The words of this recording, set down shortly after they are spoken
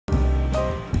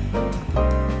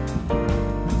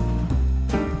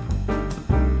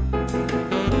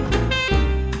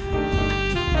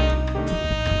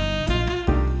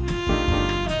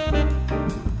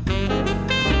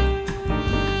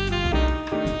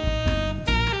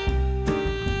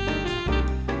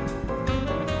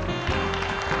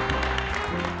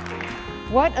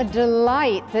What a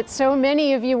delight that so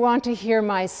many of you want to hear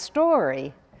my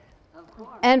story.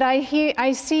 And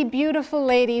I see beautiful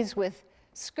ladies with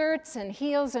skirts and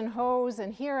heels and hose,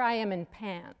 and here I am in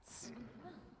pants.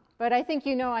 But I think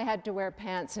you know I had to wear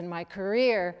pants in my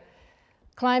career,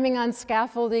 climbing on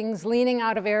scaffoldings, leaning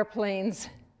out of airplanes.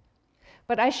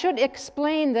 But I should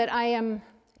explain that I am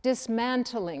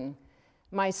dismantling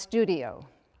my studio.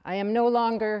 I am no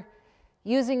longer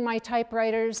using my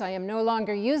typewriters. I am no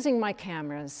longer using my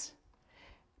cameras.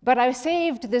 But I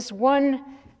saved this one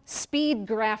speed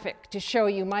graphic to show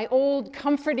you my old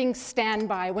comforting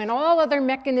standby when all other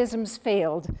mechanisms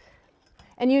failed.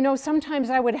 And you know, sometimes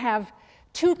I would have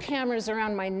 2 cameras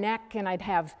around my neck, and I'd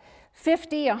have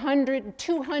 50, 100,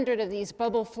 200 of these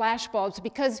bubble flash bulbs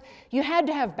because you had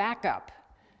to have backup.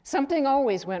 Something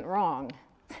always went wrong.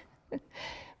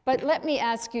 But let me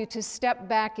ask you to step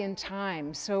back in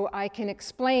time so I can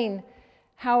explain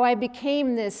how I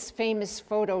became this famous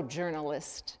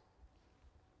photojournalist.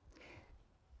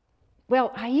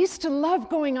 Well, I used to love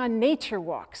going on nature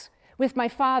walks with my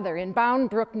father in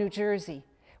Bound Brook, New Jersey.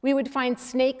 We would find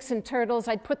snakes and turtles.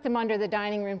 I'd put them under the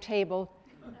dining room table.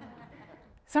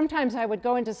 Sometimes I would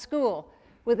go into school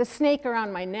with a snake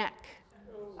around my neck,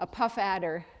 a puff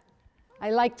adder.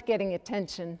 I liked getting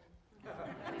attention.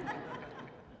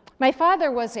 My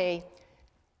father was an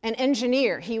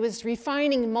engineer. He was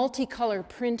refining multicolor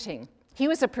printing. He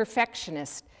was a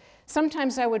perfectionist.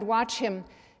 Sometimes I would watch him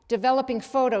developing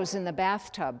photos in the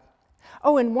bathtub.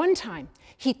 Oh, and one time,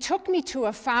 he took me to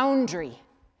a foundry,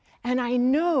 and I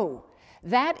know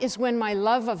that is when my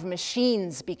love of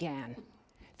machines began.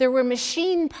 There were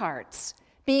machine parts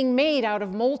being made out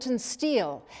of molten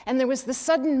steel, and there was the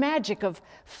sudden magic of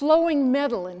flowing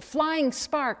metal and flying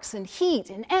sparks and heat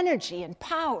and energy and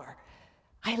power.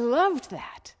 I loved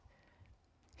that.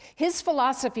 His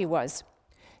philosophy was,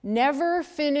 never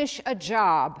finish a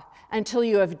job until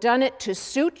you have done it to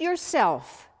suit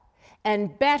yourself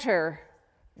and better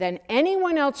than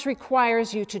anyone else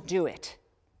requires you to do it.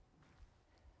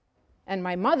 And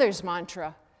my mother's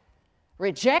mantra,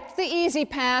 reject the easy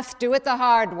path, do it the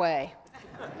hard way.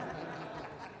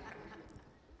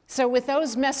 So with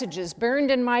those messages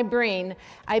burned in my brain,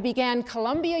 I began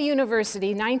Columbia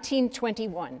University,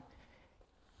 1921.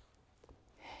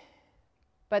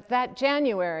 But that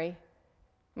January,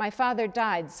 my father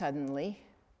died suddenly.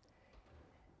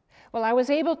 Well, I was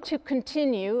able to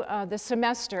continue the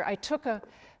semester. I took a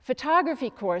photography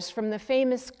course from the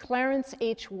famous Clarence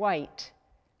H. White.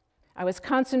 I was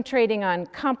concentrating on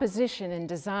composition and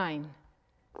design.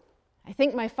 I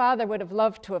think my father would have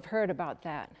loved to have heard about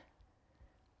that.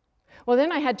 Well,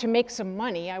 then I had to make some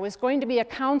money. I was going to be a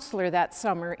counselor that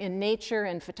summer in nature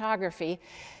and photography.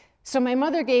 So my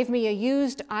mother gave me a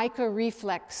used Leica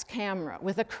reflex camera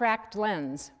with a cracked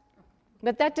lens.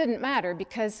 But that didn't matter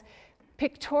because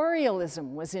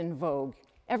pictorialism was in vogue.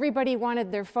 Everybody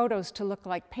wanted their photos to look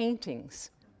like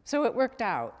paintings. So it worked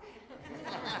out.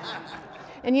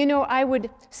 And you know, I would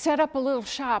set up a little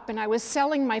shop, and I was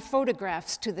selling my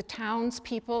photographs to the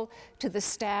townspeople, to the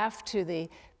staff, to the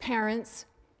parents.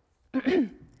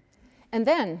 And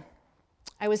then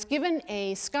I was given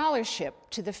a scholarship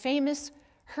to the famous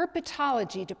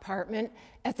herpetology department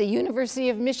at the University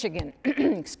of Michigan,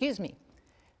 excuse me,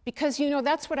 because you know,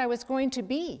 that's what I was going to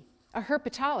be, a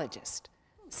herpetologist,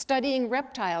 studying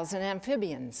reptiles and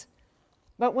amphibians.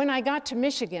 But when I got to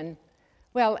Michigan,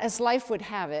 well, as life would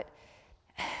have it,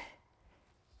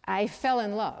 I fell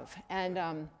in love,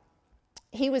 and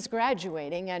he was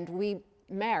graduating, and we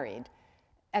married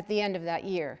at the end of that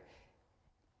year.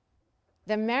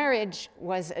 The marriage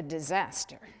was a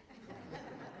disaster.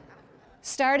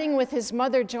 Starting with his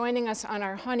mother joining us on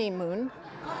our honeymoon,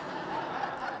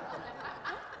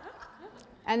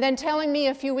 and then telling me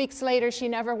a few weeks later she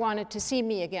never wanted to see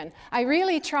me again. I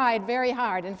really tried very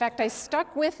hard. In fact, I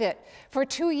stuck with it for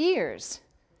 2 years.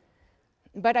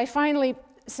 But I finally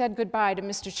said goodbye to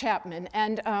Mr. Chapman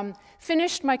and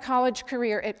finished my college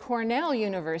career at Cornell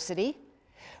University,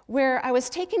 where I was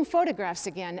taking photographs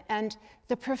again, and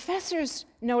the professors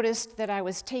noticed that I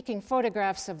was taking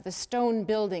photographs of the stone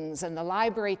buildings and the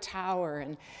library tower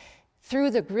and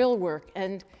through the grill work,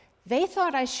 and they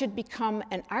thought I should become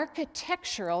an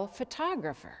architectural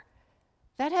photographer.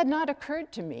 That had not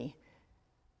occurred to me.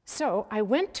 So I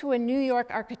went to a New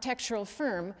York architectural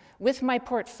firm with my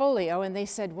portfolio, and they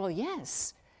said, well,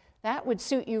 yes, that would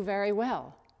suit you very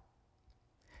well.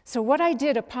 So what I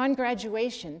did upon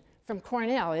graduation from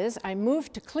Cornell is I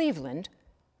moved to Cleveland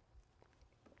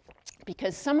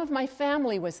because some of my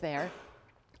family was there,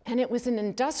 And it was an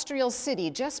industrial city,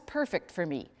 just perfect for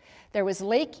me. There was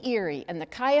Lake Erie and the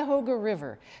Cuyahoga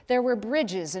River. There were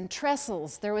bridges and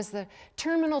trestles. There was the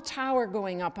terminal tower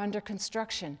going up under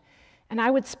construction. And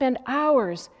I would spend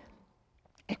hours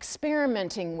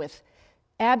experimenting with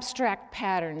abstract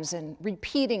patterns and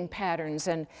repeating patterns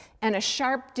and a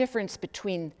sharp difference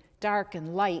between dark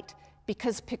and light,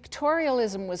 because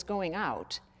pictorialism was going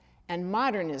out and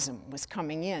modernism was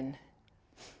coming in.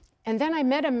 And then I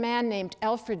met a man named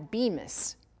Alfred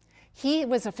Bemis. He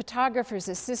was a photographer's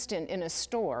assistant in a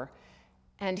store,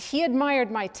 and he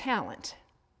admired my talent,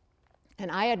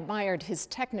 and I admired his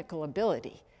technical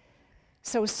ability.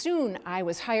 So soon I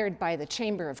was hired by the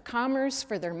Chamber of Commerce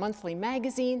for their monthly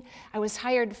magazine. I was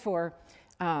hired for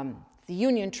the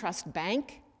Union Trust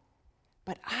Bank,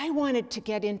 but I wanted to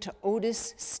get into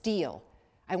Otis Steel.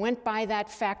 I went by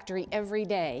that factory every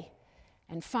day.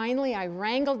 And finally, I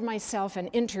wrangled myself an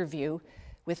interview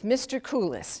with Mr.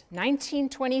 Coulis,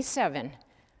 1927,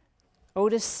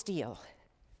 Otis Steel.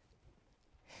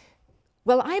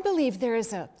 Well, I believe there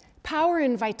is a power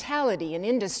and vitality in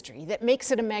industry that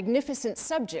makes it a magnificent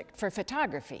subject for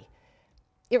photography.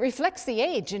 It reflects the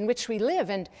age in which we live,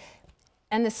 and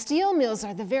the steel mills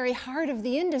are the very heart of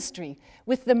the industry,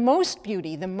 with the most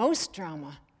beauty, the most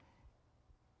drama.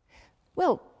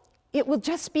 Well, it will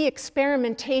just be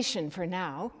experimentation for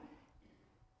now.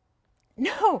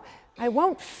 No, I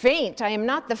won't faint. I am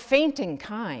not the fainting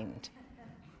kind.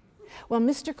 Well,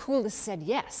 Mr. Coulis said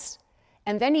yes,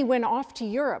 and then he went off to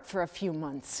Europe for a few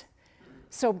months.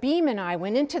 So Beam and I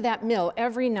went into that mill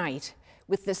every night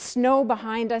with the snow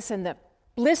behind us and the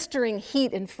blistering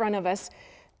heat in front of us.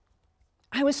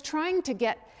 I was trying to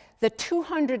get the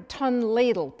 200-ton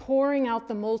ladle pouring out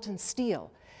the molten steel.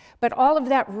 But all of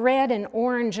that red and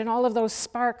orange and all of those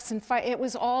sparks and fire, it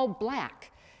was all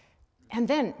black. And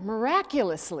then,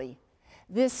 miraculously,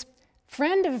 this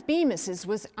friend of Bemis's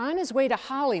was on his way to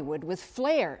Hollywood with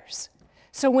flares.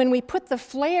 So when we put the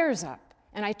flares up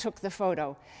and I took the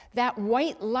photo, that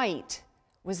white light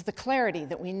was the clarity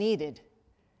that we needed.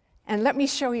 And let me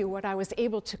show you what I was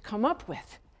able to come up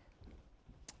with.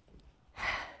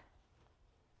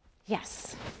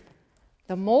 Yes,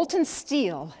 the molten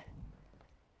steel.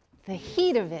 The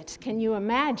heat of it, can you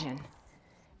imagine?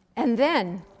 And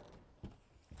then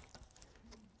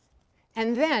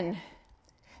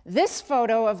this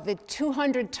photo of the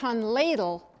 200-ton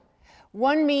ladle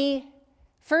won me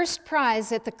first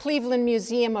prize at the Cleveland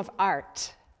Museum of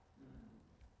Art.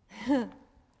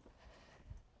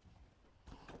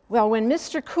 Well, when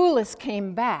Mr. Coulis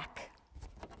came back,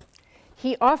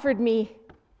 he offered me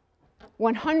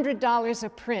 $100 a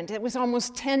print. It was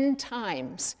almost 10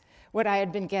 times what I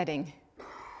had been getting.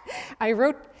 I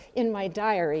wrote in my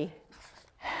diary,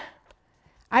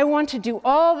 I want to do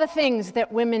all the things that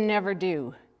women never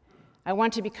do. I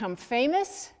want to become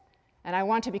famous, and I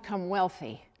want to become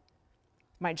wealthy.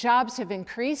 My jobs have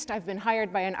increased. I've been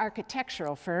hired by an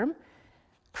architectural firm.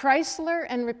 Chrysler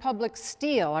and Republic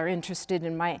Steel are interested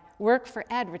in my work for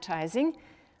advertising.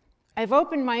 I've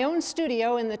opened my own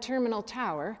studio in the Terminal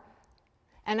Tower,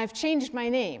 and I've changed my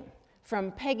name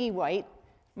from Peggy White,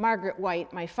 Margaret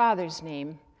White, my father's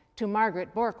name, to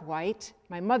Margaret Bourke-White,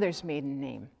 my mother's maiden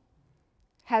name.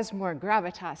 Has more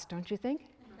gravitas, don't you think?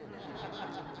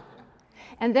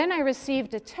 And then I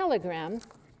received a telegram.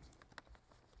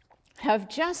 Have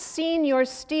just seen your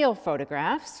steel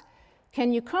photographs.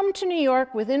 Can you come to New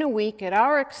York within a week at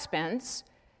our expense?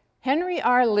 Henry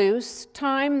R. Luce,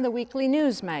 Time, the weekly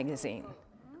news magazine.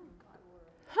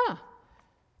 Huh.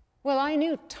 Well, I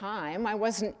knew Time. I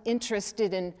wasn't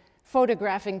interested in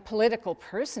photographing political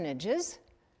personages.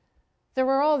 There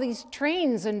were all these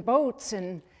trains and boats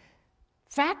and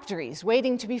factories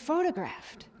waiting to be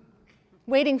photographed,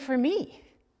 waiting for me.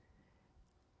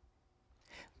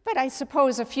 But I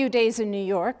suppose a few days in New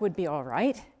York would be all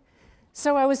right.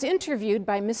 So I was interviewed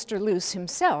by Mr. Luce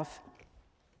himself.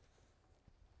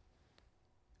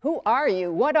 Who are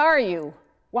you? What are you?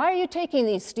 Why are you taking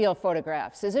these steel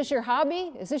photographs? Is this your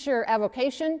hobby? Is this your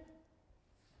avocation?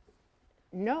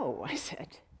 No, I said.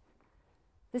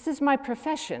 This is my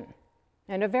profession,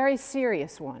 and a very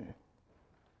serious one.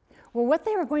 Well, what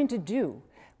they were going to do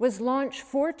was launch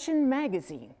Fortune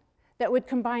magazine that would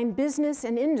combine business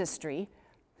and industry,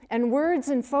 and words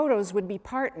and photos would be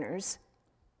partners,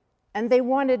 and they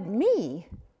wanted me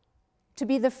to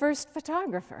be the first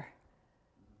photographer.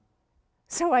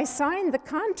 So I signed the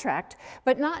contract,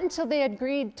 but not until they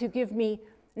agreed to give me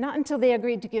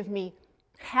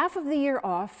half of the year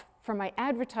off for my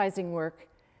advertising work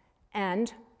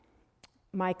and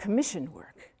my commission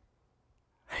work.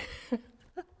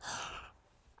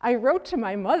 I wrote to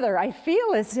my mother, I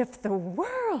feel as if the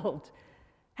world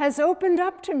has opened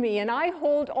up to me, and I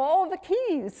hold all the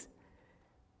keys.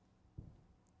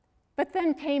 But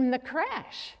then came the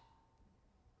crash.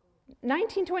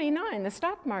 1929, the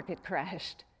stock market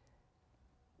crashed.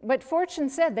 But fortune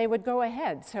said they would go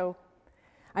ahead, so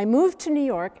I moved to New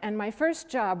York, and my first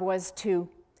job was to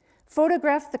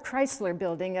photograph the Chrysler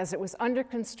Building as it was under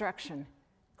construction,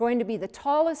 going to be the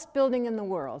tallest building in the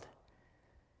world.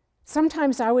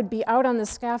 Sometimes I would be out on the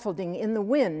scaffolding in the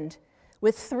wind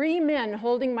with 3 men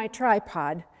holding my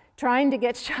tripod, trying to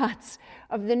get shots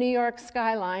of the New York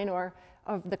skyline or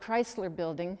of the Chrysler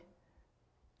Building.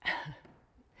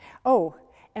 Oh,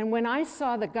 and when I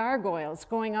saw the gargoyles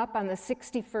going up on the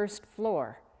 61st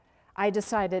floor, I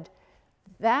decided,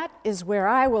 that is where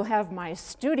I will have my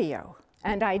studio.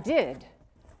 And I did.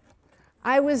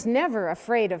 I was never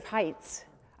afraid of heights.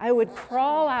 I would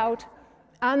crawl out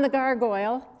on the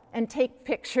gargoyle and take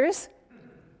pictures.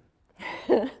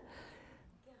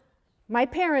 My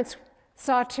parents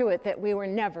saw to it that we were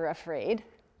never afraid.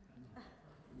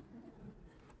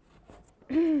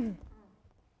 Did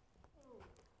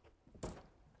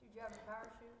you have a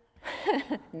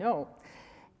parachute? No.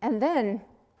 And then,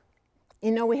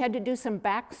 you know, we had to do some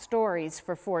backstories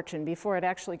for Fortune before it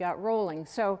actually got rolling.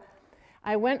 So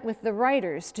I went with the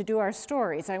writers to do our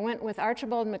stories. I went with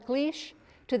Archibald MacLeish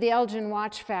to the Elgin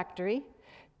Watch Factory,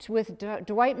 with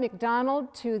Dwight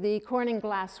MacDonald to the Corning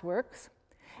Glass Works,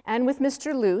 and with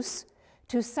Mr. Luce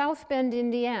to South Bend,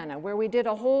 Indiana, where we did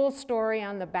a whole story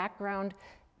on the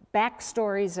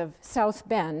backstories of South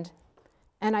Bend.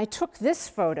 And I took this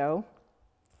photo.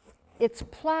 It's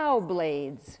plow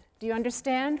blades. Do you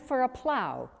understand? For a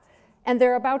plow. And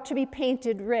they're about to be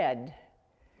painted red.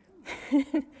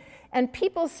 And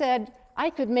people said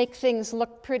I could make things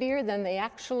look prettier than they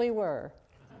actually were.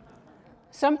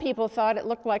 Some people thought it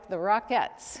looked like the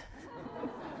Rockettes.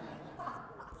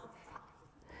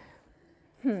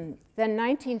 Then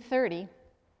 1930,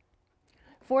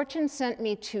 Fortune sent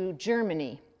me to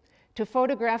Germany to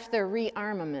photograph their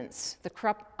rearmaments, the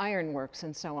Krupp ironworks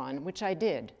and so on, which I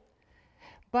did.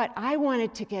 But I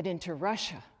wanted to get into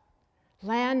Russia,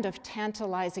 land of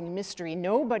tantalizing mystery.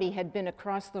 Nobody had been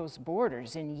across those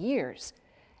borders in years,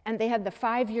 and they had the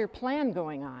 5-year plan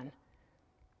going on.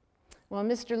 Well,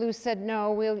 Mr. Luce said,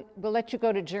 no, we'll let you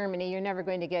go to Germany. You're never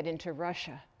going to get into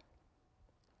Russia.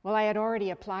 Well, I had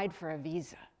already applied for a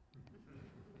visa.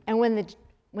 And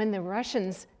when the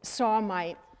Russians saw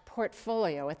my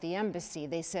portfolio at the embassy,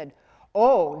 they said,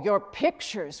 oh, your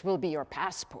pictures will be your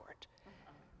passport.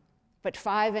 But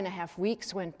 5.5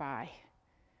 weeks went by.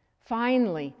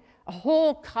 Finally, a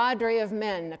whole cadre of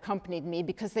men accompanied me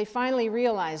because they finally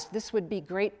realized this would be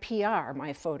great PR,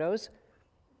 my photos.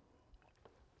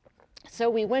 So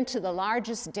we went to the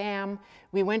largest dam,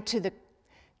 we went to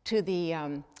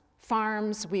the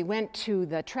farms, we went to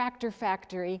the tractor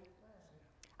factory.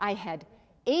 I had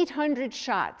 800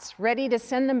 shots ready to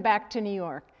send them back to New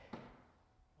York,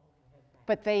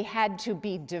 but they had to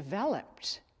be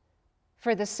developed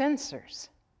for the censors.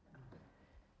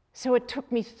 So it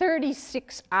took me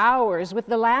 36 hours, with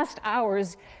the last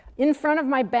hours in front of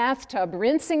my bathtub,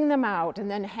 rinsing them out and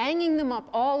then hanging them up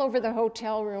all over the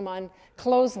hotel room on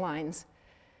clotheslines.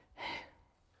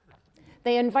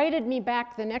 They invited me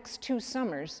back the next 2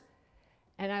 summers,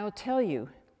 and I will tell you,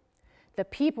 the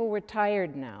people were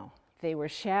tired now. They were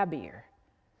shabbier.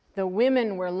 The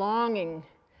women were longing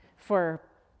for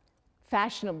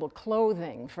fashionable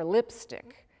clothing, for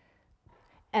lipstick.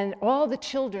 And all the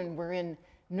children were in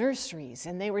nurseries,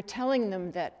 and they were telling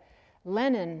them that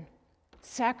Lenin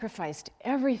sacrificed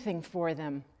everything for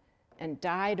them and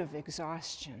died of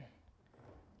exhaustion.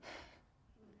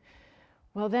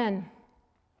 Well, then,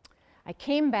 I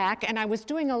came back, and I was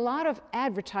doing a lot of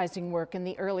advertising work in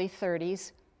the early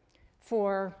 30s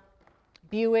for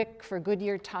Buick, for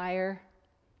Goodyear Tire.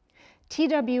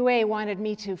 TWA wanted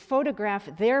me to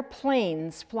photograph their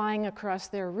planes flying across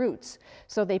their routes.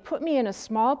 So they put me in a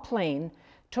small plane,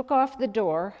 took off the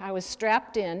door, I was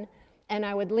strapped in, and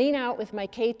I would lean out with my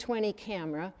K20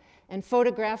 camera and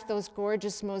photograph those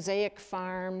gorgeous mosaic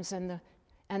farms and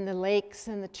the lakes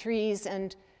and the trees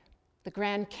and the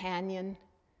Grand Canyon.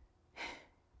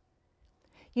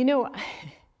 You know,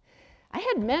 I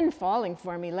had men falling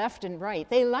for me left and right.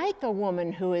 They like a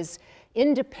woman who is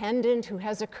independent, who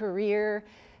has a career,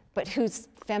 but who's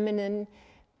feminine.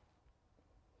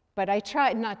 But I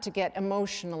tried not to get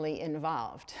emotionally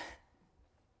involved.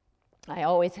 I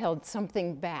always held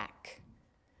something back.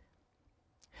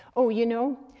 Oh, you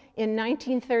know, in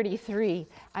 1933,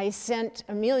 I sent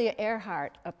Amelia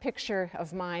Earhart a picture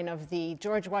of mine of the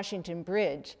George Washington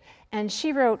Bridge, and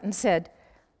she wrote and said,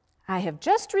 I have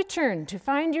just returned to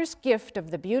find your gift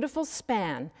of the beautiful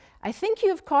span. I think you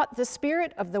have caught the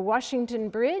spirit of the Washington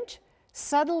Bridge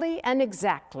subtly and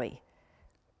exactly.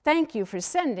 Thank you for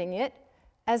sending it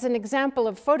as an example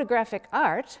of photographic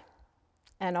art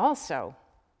and also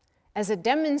as a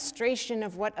demonstration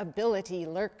of what ability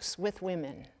lurks with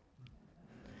women.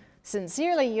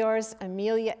 Sincerely yours,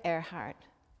 Amelia Earhart.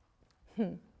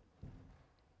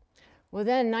 Well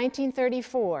then,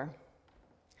 1934,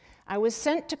 I was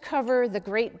sent to cover the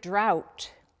Great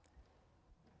Drought.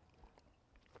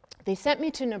 They sent me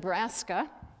to Nebraska,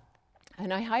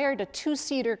 and I hired a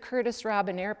two-seater Curtiss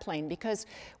Robin airplane because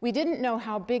we didn't know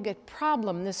how big a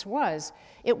problem this was.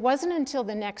 It wasn't until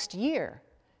the next year,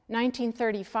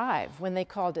 1935, when they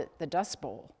called it the Dust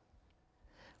Bowl.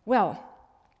 Well,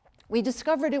 we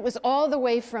discovered it was all the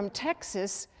way from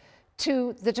Texas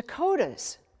to the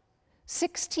Dakotas.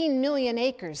 16 million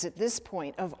acres at this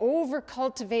point of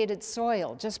over-cultivated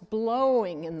soil just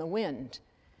blowing in the wind.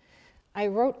 I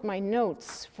wrote my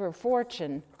notes for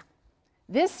Fortune.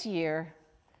 This year,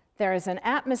 there is an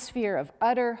atmosphere of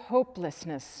utter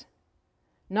hopelessness.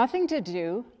 Nothing to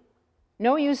do,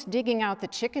 no use digging out the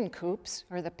chicken coops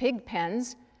or the pig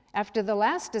pens after the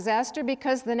last disaster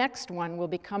because the next one will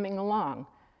be coming along.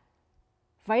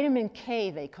 Vitamin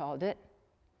K, they called it.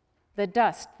 The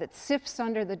dust that sifts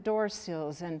under the door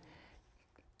sills and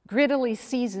grittily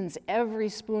seasons every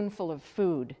spoonful of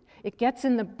food. It gets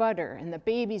in the butter and the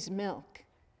baby's milk.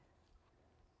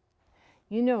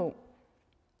 You know,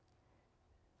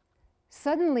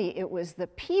 suddenly it was the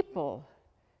people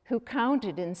who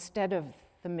counted instead of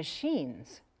the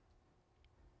machines.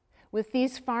 With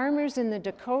these farmers in the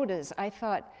Dakotas, I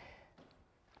thought,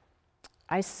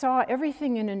 I saw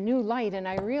everything in a new light, and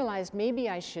I realized maybe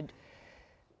I should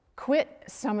quit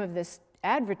some of this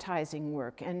advertising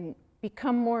work and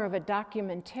become more of a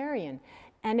documentarian.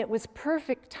 And it was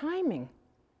perfect timing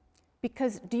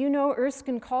because do you know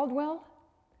Erskine Caldwell?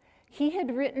 He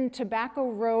had written Tobacco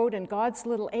Road and God's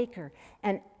Little Acre,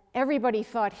 and everybody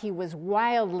thought he was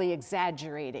wildly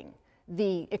exaggerating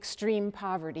the extreme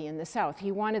poverty in the South.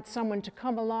 He wanted someone to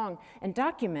come along and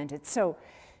document it. So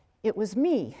it was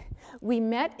me. We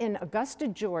met in Augusta,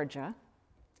 Georgia,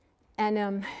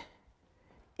 and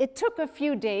it took a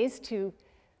few days to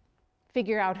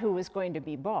figure out who was going to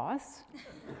be boss.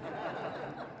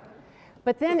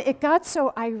 But then it got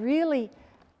so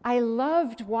I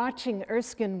loved watching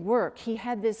Erskine work. He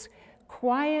had this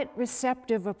quiet,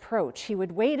 receptive approach. He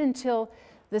would wait until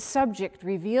the subject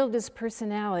revealed his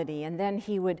personality, and then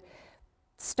he would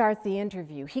start the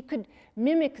interview. He could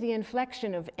mimic the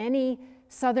inflection of any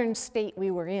southern state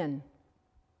we were in.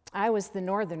 I was the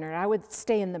northerner. I would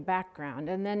stay in the background,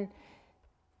 and then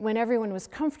when everyone was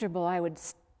comfortable, I would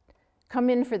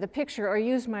come in for the picture or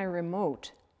use my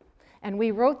remote. And we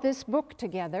wrote this book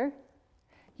together.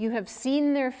 You have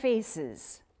seen their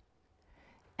faces.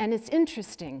 And it's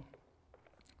interesting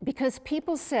because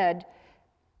people said,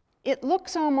 it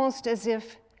looks almost as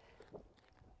if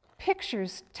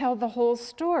pictures tell the whole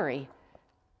story.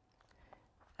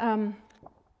 I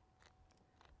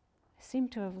seem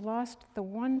to have lost the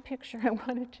one picture I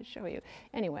wanted to show you.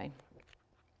 Anyway.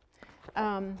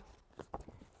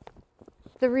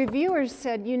 The reviewers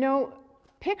said, you know,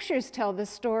 pictures tell the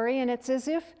story, and it's as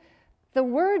if the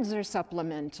words are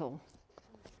supplemental.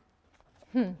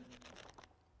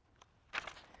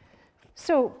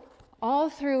 So all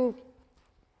through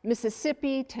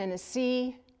Mississippi,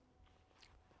 Tennessee,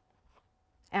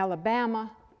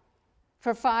 Alabama,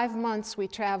 for 5 months we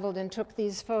traveled and took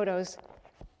these photos,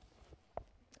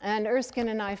 and Erskine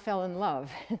and I fell in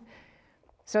love.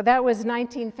 So that was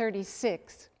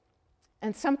 1936.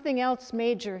 And something else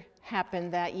major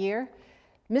happened that year.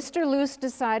 Mr. Luce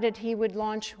decided he would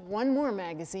launch one more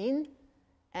magazine,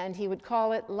 and he would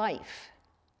call it Life.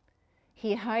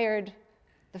 He hired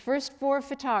the first 4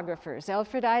 photographers,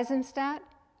 Alfred Eisenstadt,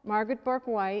 Margaret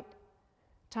Bourke-White,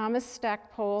 Thomas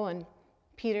Stackpole, and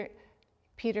Peter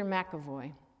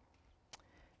McAvoy.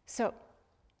 So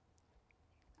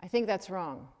I think that's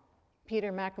wrong.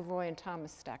 Peter McAvoy and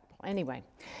Thomas Stackpole. Anyway,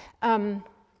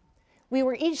 we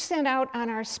were each sent out on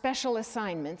our special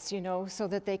assignments, you know, so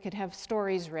that they could have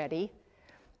stories ready.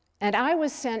 And I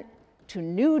was sent to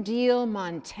New Deal,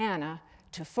 Montana,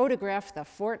 to photograph the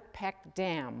Fort Peck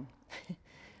Dam.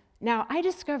 Now, I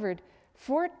discovered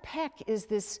Fort Peck is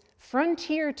this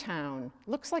frontier town.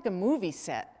 Looks like a movie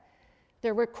set.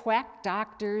 There were quack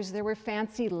doctors, there were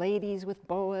fancy ladies with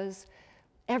boas.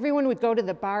 Everyone would go to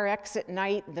the Bar X at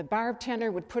night. The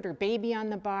bartender would put her baby on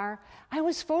the bar. I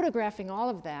was photographing all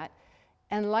of that,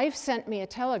 and Life sent me a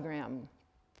telegram,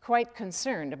 quite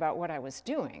concerned about what I was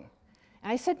doing.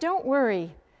 And I said, don't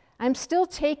worry, I'm still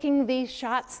taking the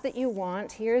shots that you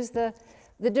want. Here's the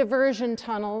diversion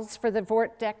tunnels for the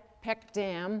Vortec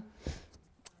Dam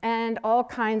and all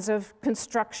kinds of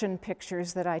construction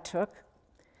pictures that I took.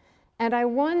 And I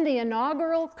won the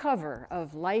inaugural cover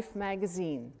of Life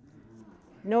magazine.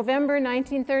 November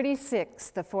 1936,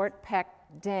 the Fort Peck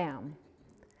Dam.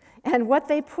 And what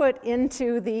they put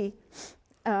into the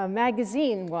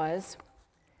magazine was,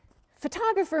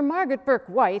 photographer Margaret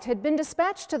Bourke-White had been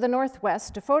dispatched to the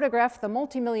Northwest to photograph the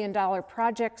multi-million-dollar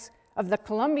projects of the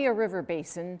Columbia River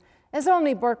Basin as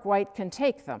only Bourke-White can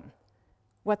take them.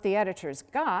 What the editors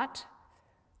got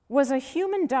was a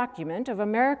human document of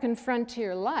American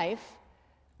frontier life,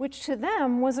 which to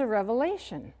them was a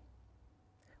revelation.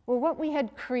 Well, what we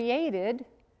had created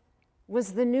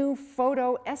was the new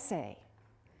photo essay,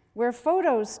 where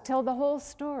photos tell the whole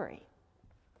story.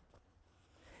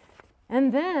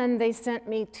 And then they sent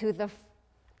me to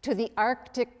the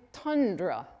Arctic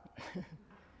tundra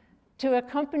to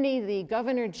accompany the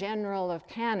Governor General of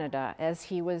Canada as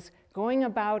he was going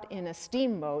about in a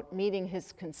steamboat meeting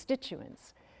his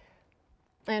constituents.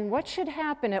 And what should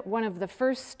happen at one of the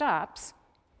first stops,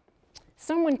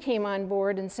 someone came on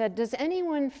board and said, "Does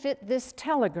anyone fit this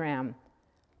telegram?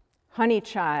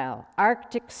 Honeychild,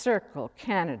 Arctic Circle,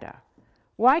 Canada.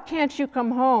 Why can't you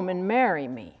come home and marry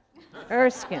me?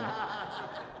 Erskine.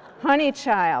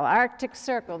 Honeychild, Arctic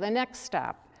Circle, the next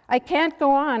stop. I can't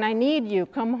go on, I need you,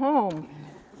 come home.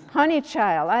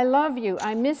 Honeychild, I love you,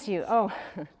 I miss you."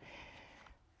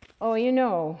 Oh, you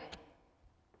know,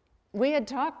 we had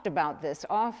talked about this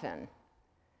often.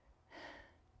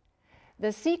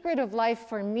 The secret of life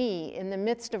for me in the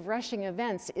midst of rushing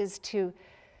events is to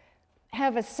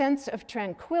have a sense of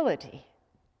tranquility.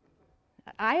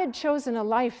 I had chosen a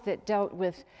life that dealt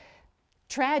with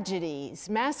tragedies,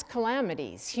 mass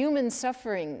calamities, human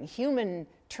suffering, human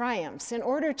triumphs. In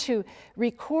order to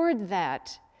record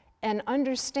that and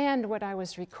understand what I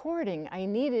was recording, I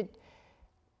needed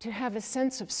to have a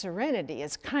sense of serenity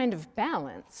as kind of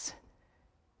balance.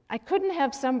 I couldn't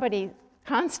have somebody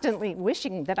constantly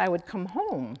wishing that I would come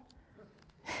home.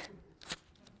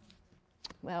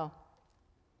 Well,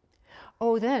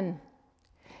 oh, then,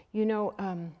 you know,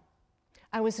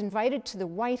 I was invited to the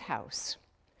White House,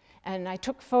 and I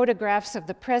took photographs of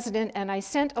the president, and I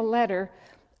sent a letter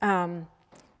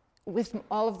with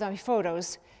all of my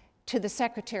photos to the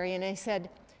secretary, and I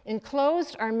said,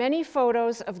 "Enclosed are many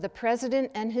photos of the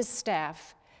president and his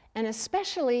staff, and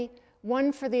especially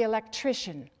one for the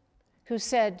electrician, who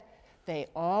said, 'They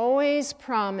always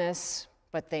promise,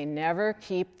 but they never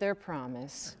keep their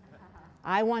promise.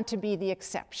 I want to be the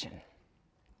exception.'"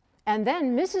 And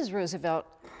then Mrs. Roosevelt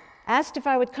asked if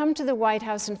I would come to the White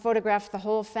House and photograph the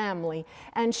whole family,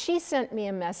 and she sent me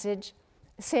a message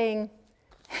saying,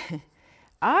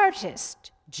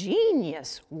 "Artist,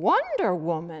 genius, Wonder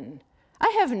Woman. I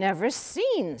have never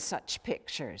seen such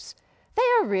pictures. They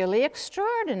are really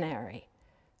extraordinary.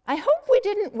 I hope we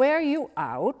didn't wear you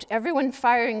out, everyone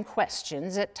firing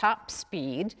questions at top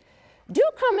speed. Do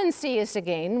come and see us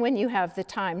again when you have the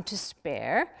time to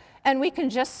spare, and we can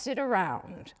just sit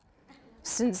around.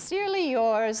 Sincerely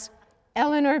yours,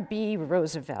 Eleanor B.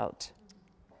 Roosevelt."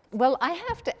 Well, I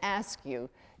have to ask you,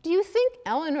 do you think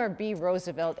Eleanor B.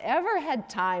 Roosevelt ever had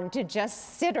time to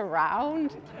just sit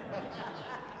around?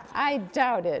 I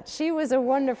doubt it. She was a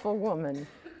wonderful woman.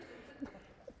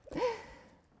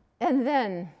 And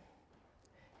then,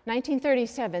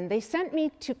 1937, they sent me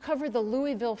to cover the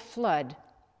Louisville flood.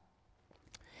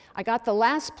 I got the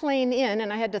last plane in,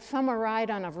 and I had to thumb a ride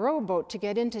on a rowboat to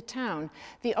get into town.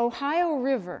 The Ohio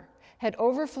River had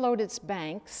overflowed its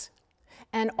banks,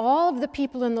 and all of the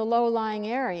people in the low-lying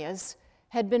areas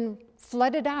had been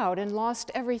flooded out and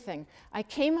lost everything. I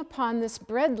came upon this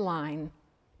bread line,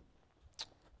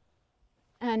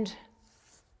 and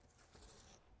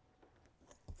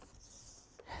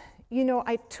you know,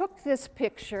 I took this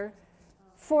picture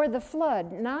for the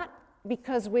flood, not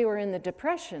because we were in the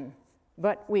Depression,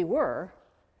 but we were.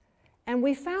 And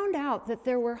we found out that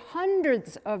there were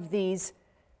hundreds of these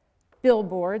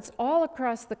billboards all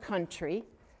across the country,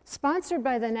 sponsored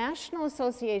by the National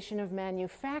Association of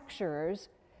Manufacturers,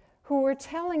 who were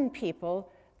telling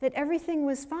people that everything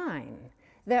was fine,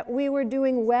 that we were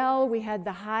doing well, we had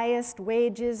the highest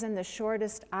wages and the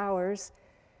shortest hours.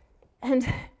 And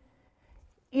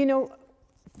you know,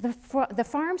 the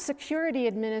Farm Security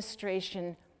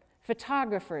Administration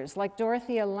photographers like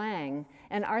Dorothea Lange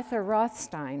and Arthur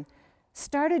Rothstein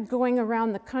started going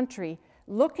around the country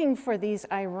looking for these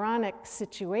ironic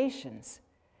situations.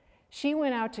 She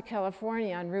went out to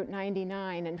California on Route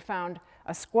 99 and found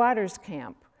a squatters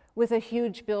camp with a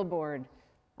huge billboard.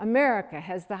 "America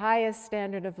has the highest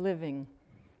standard of living."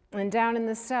 And down in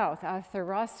the south, Arthur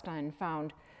Rothstein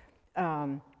found a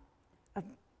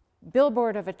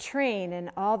billboard of a train,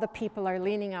 and all the people are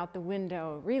leaning out the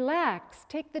window. Relax,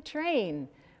 take the train,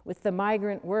 with the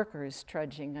migrant workers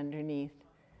trudging underneath.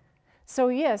 So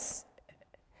yes,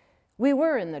 we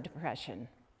were in the Depression.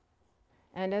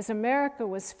 And as America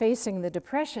was facing the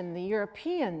Depression, the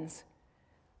Europeans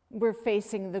were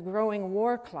facing the growing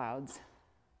war clouds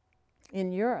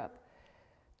in Europe.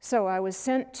 So I was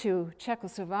sent to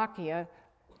Czechoslovakia.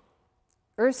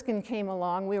 Erskine came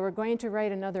along. We were going to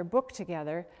write another book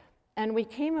together, and we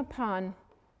came upon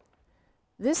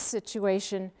this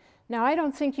situation. Now, I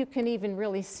don't think you can even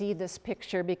really see this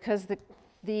picture because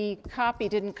the copy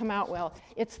didn't come out well.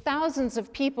 It's thousands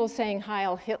of people saying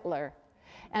Heil Hitler.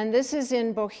 And this is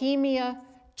in Bohemia,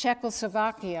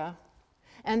 Czechoslovakia.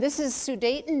 And this is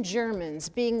Sudeten Germans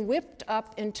being whipped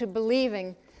up into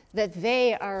believing that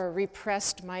they are a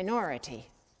repressed minority.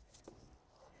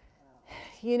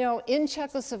 You know, in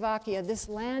Czechoslovakia, this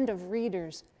land of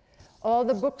readers, all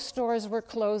the bookstores were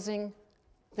closing,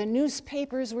 the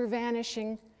newspapers were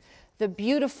vanishing, the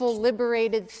beautiful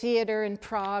liberated theater in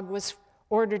Prague was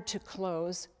ordered to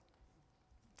close.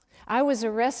 I was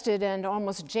arrested and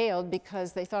almost jailed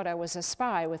because they thought I was a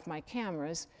spy with my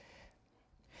cameras.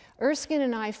 Erskine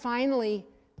and I finally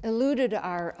eluded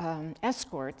our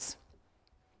escorts,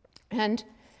 and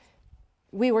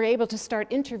we were able to start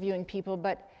interviewing people,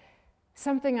 but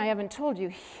something I haven't told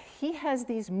you, he has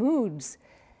these moods.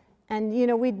 And, you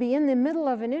know, we'd be in the middle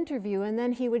of an interview, and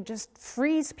then he would just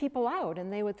freeze people out,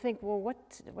 and they would think, well,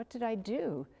 what did I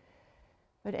do?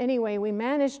 But anyway, we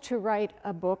managed to write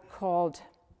a book called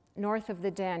North of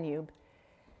the Danube.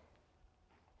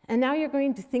 And now you're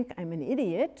going to think I'm an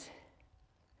idiot,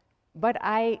 but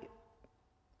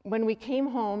when we came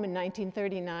home in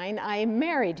 1939, I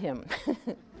married him.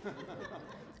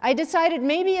 I decided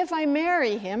maybe if I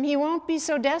marry him, he won't be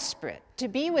so desperate to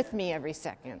be with me every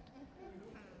second.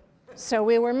 So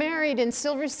we were married in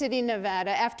Silver City,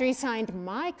 Nevada, after he signed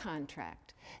my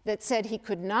contract that said he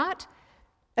could not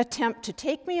attempt to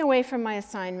take me away from my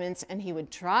assignments, and he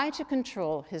would try to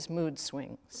control his mood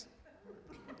swings.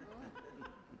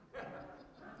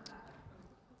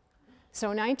 So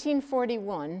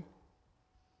 1941,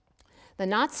 the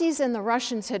Nazis and the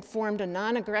Russians had formed a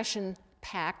non-aggression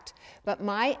pact, but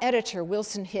my editor,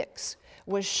 Wilson Hicks,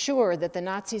 was sure that the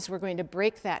Nazis were going to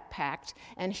break that pact,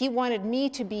 and he wanted me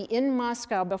to be in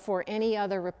Moscow before any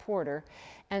other reporter.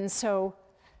 And so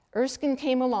Erskine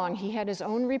came along. He had his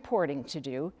own reporting to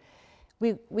do.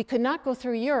 We could not go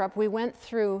through Europe. We went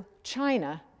through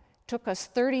China. Took us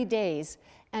 30 days.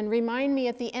 And remind me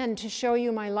at the end to show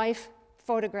you my life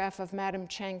photograph of Madame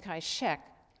Chiang Kai-shek.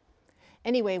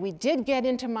 Anyway, we did get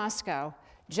into Moscow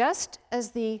just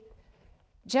as the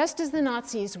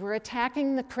Nazis were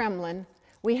attacking the Kremlin.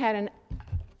 We had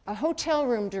a hotel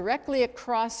room directly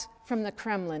across from the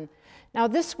Kremlin. Now,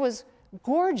 this was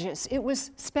gorgeous. It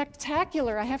was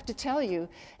spectacular, I have to tell you,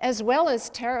 as well as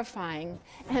terrifying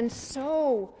and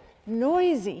so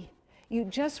noisy. You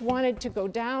just wanted to go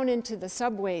down into the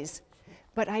subways.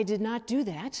 But I did not do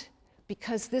that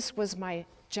because this was my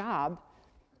job.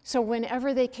 So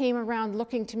whenever they came around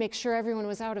looking to make sure everyone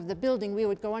was out of the building, we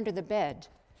would go under the bed.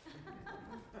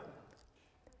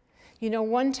 You know,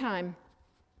 one time,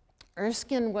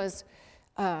 Erskine was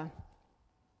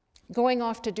going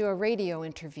off to do a radio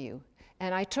interview,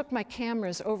 and I took my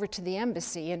cameras over to the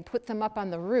embassy and put them up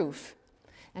on the roof.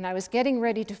 And I was getting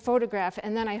ready to photograph,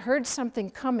 and then I heard something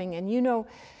coming, and you know,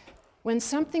 when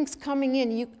something's coming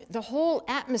in, the whole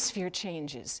atmosphere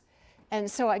changes. And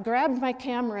so I grabbed my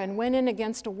camera and went in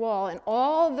against a wall, and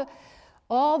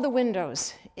all the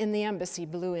windows in the embassy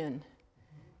blew in.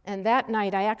 And that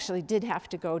night, I actually did have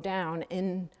to go down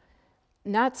in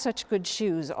not such good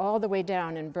shoes, all the way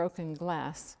down in broken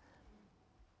glass.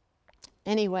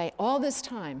 Anyway, all this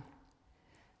time,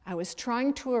 I was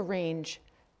trying to arrange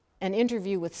an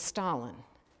interview with Stalin.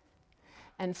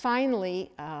 And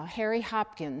finally, Harry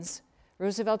Hopkins,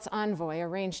 Roosevelt's envoy,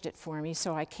 arranged it for me.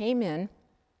 So I came in.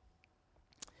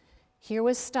 Here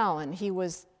was Stalin. He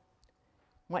was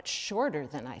much shorter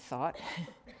than I thought.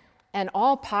 And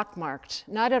all pockmarked,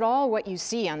 not at all what you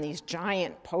see on these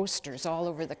giant posters all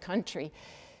over the country.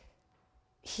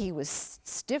 He was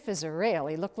stiff as a rail.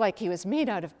 He looked like he was made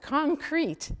out of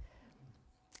concrete.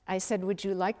 I said, "Would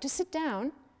you like to sit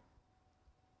down?"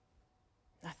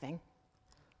 Nothing.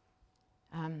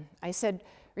 I said,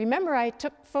 "Remember I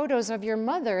took photos of your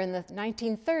mother in the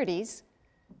 1930s?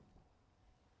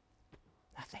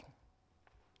 Nothing.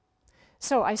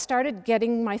 So I started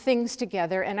getting my things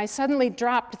together, and I suddenly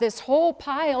dropped this whole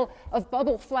pile of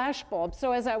bubble flash bulbs.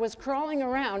 So as I was crawling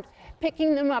around,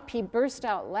 picking them up, he burst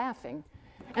out laughing.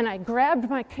 And I grabbed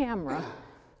my camera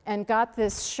and got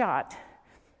this shot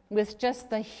with just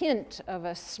the hint of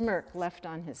a smirk left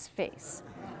on his face.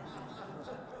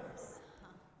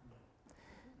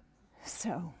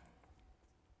 So,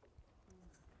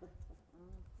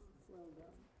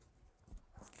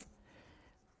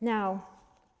 now,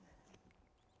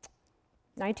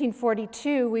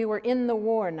 1942, we were in the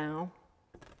war now.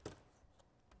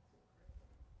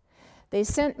 They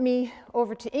sent me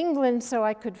over to England so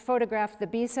I could photograph the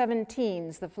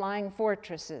B-17s, the flying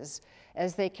fortresses,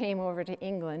 as they came over to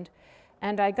England.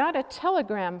 And I got a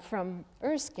telegram from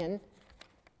Erskine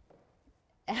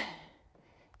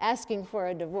asking for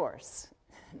a divorce.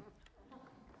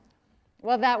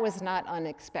 Well, that was not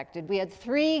unexpected. We had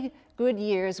 3 good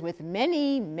years with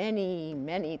many, many,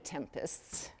 many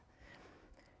tempests.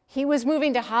 He was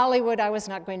moving to Hollywood. I was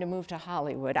not going to move to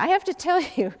Hollywood. I have to tell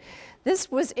you, this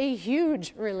was a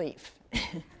huge relief.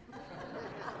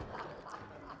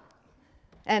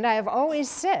 And I have always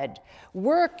said,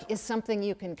 work is something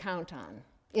you can count on.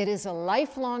 It is a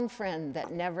lifelong friend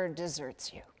that never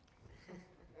deserts you.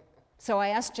 So I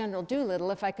asked General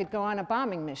Doolittle if I could go on a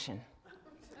bombing mission.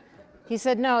 He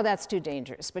said, no, that's too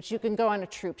dangerous, but you can go on a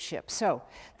troop ship. So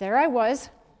there I was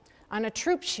on a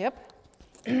troop ship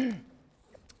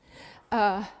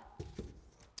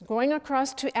going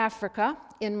across to Africa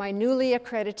in my newly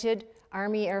accredited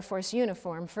Army Air Force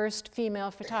uniform, first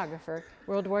female photographer,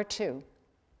 World War II.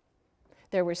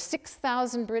 There were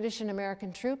 6,000 British and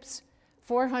American troops,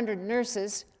 400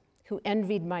 nurses who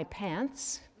envied my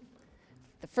pants,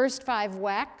 the first 5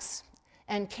 WACs,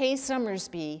 and Kay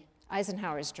Summersby,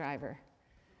 Eisenhower's driver.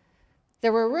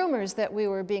 There were rumors that we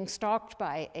were being stalked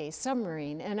by a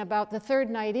submarine, and about the 3rd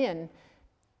night in,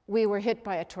 we were hit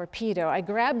by a torpedo. I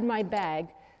grabbed my bag,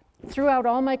 threw out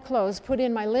all my clothes, put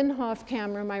in my Linhof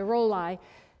camera, my roll-eye,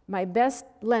 my best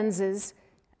lenses,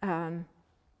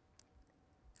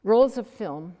 rolls of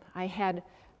film. I had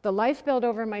the life belt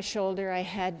over my shoulder. I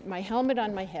had my helmet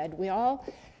on my head. We all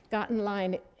got in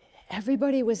line.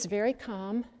 Everybody was very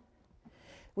calm.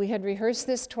 We had rehearsed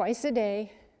this twice a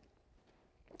day.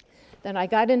 Then I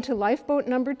got into lifeboat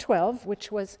number 12, which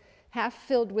was half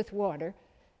filled with water.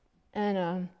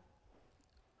 And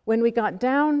when we got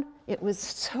down, it was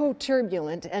so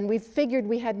turbulent, and we figured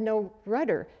we had no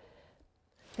rudder.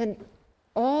 Then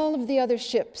all of the other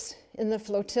ships in the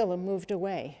flotilla moved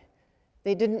away.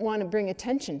 They didn't want to bring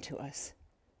attention to us.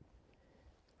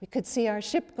 We could see our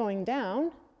ship going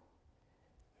down.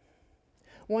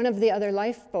 One of the other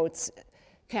lifeboats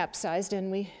capsized,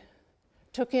 and we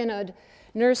took in a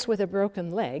nurse with a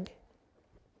broken leg.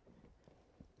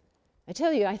 I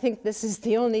tell you, I think this is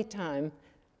the only time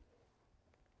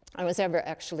I was ever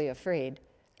actually afraid.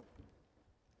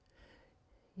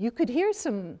 You could hear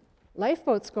some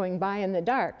lifeboats going by in the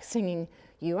dark singing,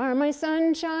 "You are my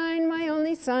sunshine, my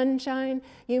only sunshine.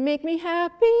 You make me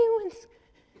happy when..."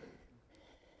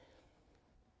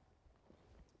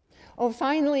 Oh,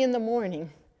 finally in the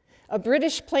morning, a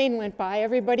British plane went by,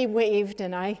 everybody waved,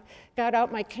 and I got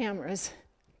out my cameras.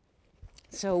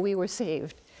 So we were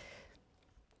saved.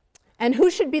 And who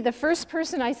should be the first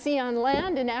person I see on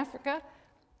land in Africa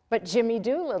but Jimmy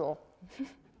Doolittle,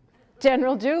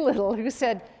 General Doolittle, who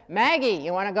said, "Maggie,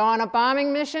 you want to go on a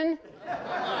bombing mission?"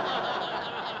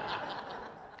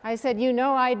 I said, "You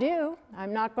know I do.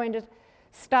 I'm not going to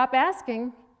stop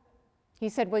asking." He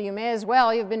said, "Well, you may as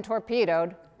well. You've been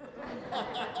torpedoed."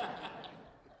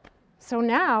 So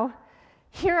now,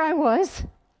 here I was.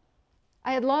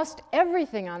 I had lost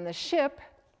everything on the ship.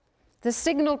 The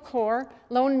Signal Corps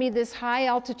loaned me this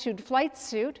high-altitude flight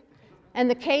suit and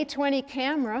the K-20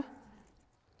 camera.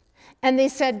 And they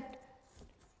said,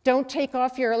 "Don't take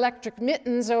off your electric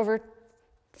mittens over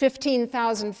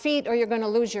 15,000 feet or you're going to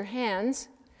lose your hands."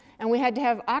 And we had to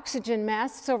have oxygen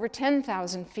masks over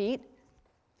 10,000 feet.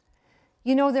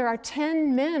 You know, there are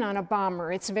 10 men on a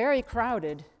bomber. It's very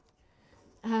crowded.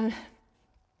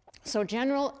 So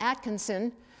General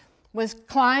Atkinson was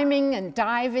climbing and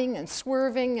diving and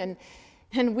swerving,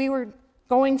 and we were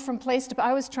going from place to...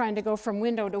 I was trying to go from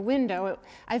window to window.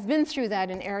 I've been through that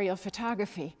in aerial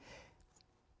photography.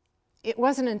 It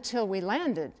wasn't until we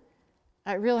landed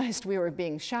I realized we were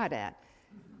being shot at.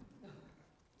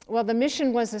 Well, the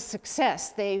mission was a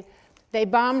success. They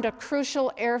bombed a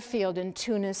crucial airfield in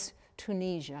Tunis,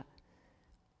 Tunisia.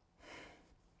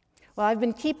 Well, I've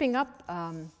been keeping up,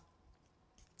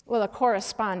 a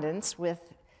correspondence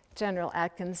with General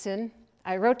Atkinson.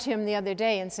 I wrote to him the other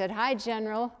day and said, "Hi,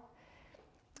 General.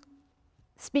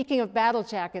 Speaking of battle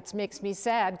jackets makes me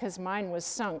sad because mine was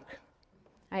sunk.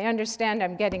 I understand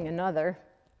I'm getting another."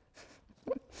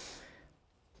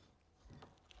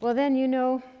 Well, then, you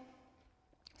know,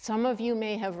 some of you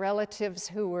may have relatives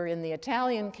who were in the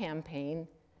Italian campaign.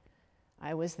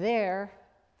 I was there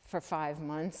for 5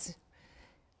 months,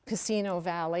 Casino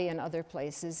Valley and other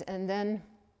places. And then,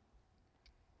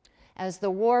 as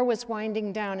the war was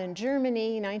winding down in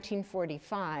Germany,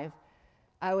 1945,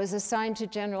 I was assigned to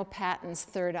General Patton's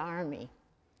Third Army.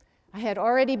 I had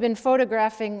already been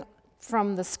photographing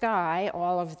from the sky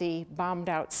all of the bombed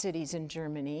out cities in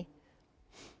Germany.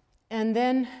 And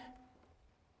then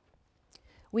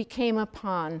we came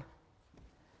upon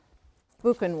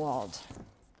Buchenwald.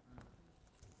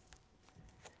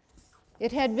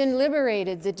 It had been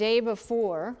liberated the day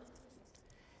before,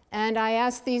 and I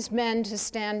asked these men to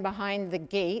stand behind the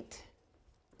gate.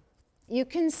 You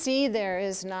can see there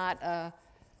is not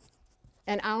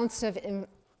an ounce of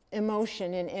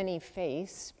emotion in any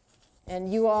face,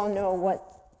 and you all know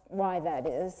why that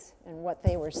is, and what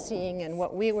they were seeing and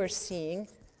what we were seeing.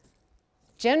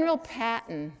 General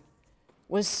Patton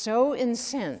was so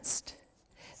incensed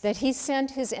that he sent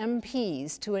his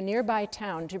MPs to a nearby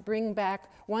town to bring back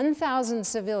 1,000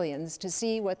 civilians to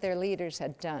see what their leaders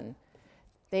had done.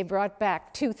 They brought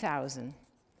back 2,000.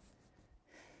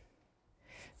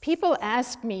 People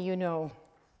ask me, you know,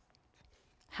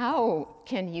 how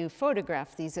can you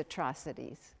photograph these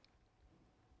atrocities?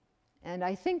 And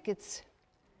I think it's,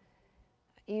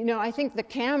 you know, I think the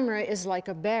camera is like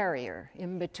a barrier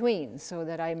in between so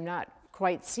that I'm not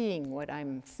quite seeing what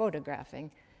I'm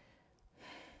photographing.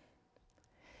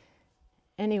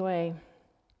 Anyway,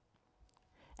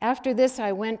 after this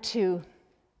I went to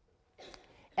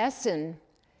Essen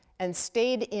and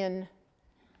stayed in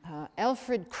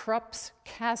Alfred Krupp's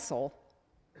castle.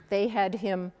 They had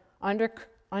him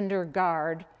under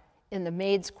guard in the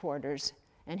maid's quarters,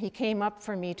 and he came up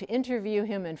for me to interview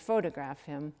him and photograph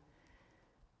him,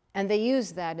 and they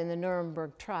used that in the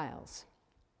Nuremberg trials.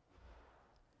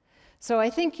 So I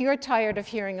think you're tired of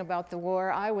hearing about the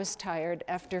war. I was tired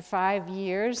after 5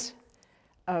 years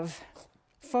of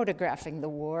photographing the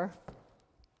war.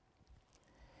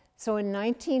 So in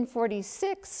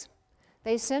 1946,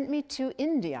 they sent me to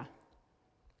India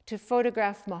to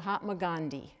photograph Mahatma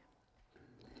Gandhi.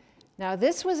 Now,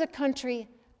 this was a country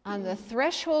on the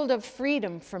threshold of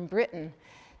freedom from Britain,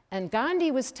 and Gandhi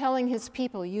was telling his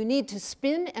people, you need to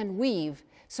spin and weave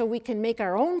so we can make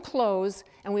our own clothes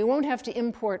and we won't have to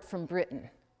import from Britain.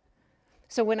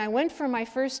 So when I went for my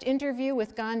first interview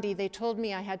with Gandhi, they told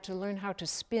me I had to learn how to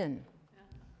spin.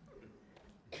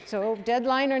 So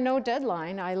deadline or no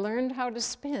deadline, I learned how to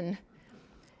spin.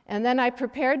 And then I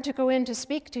prepared to go in to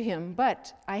speak to him,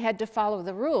 but I had to follow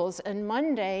the rules, and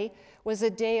Monday was a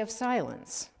day of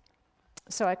silence.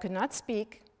 So I could not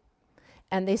speak,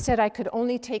 and they said I could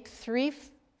only take three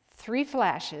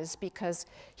flashes because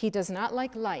he does not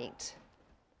like light.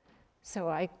 So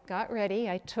I got ready,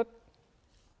 I took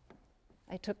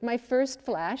my first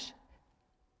flash.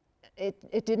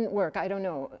 It didn't work, I don't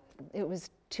know, it was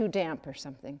too damp or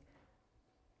something.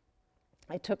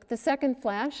 I took the second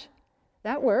flash,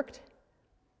 that worked,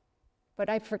 but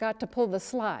I forgot to pull the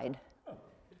slide.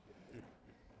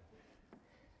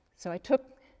 So I took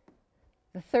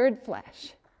the third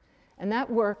flash, and that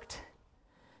worked.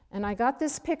 And I got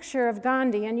this picture of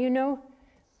Gandhi, and you know,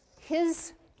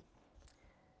 his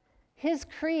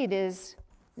creed is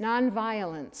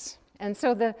nonviolence. And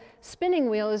so the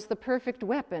spinning wheel is the perfect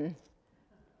weapon.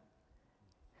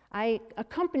 I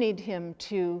accompanied him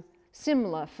to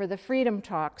Simla for the Freedom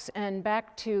Talks and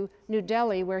back to New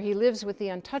Delhi, where he lives with the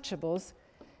Untouchables.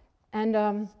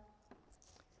 And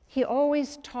he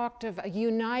always talked of a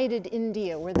united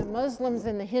India where the Muslims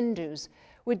and the Hindus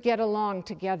would get along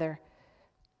together.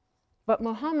 But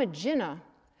Muhammad Jinnah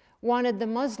wanted the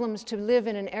Muslims to live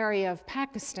in an area of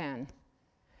Pakistan.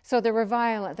 So there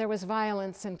was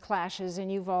violence and clashes, and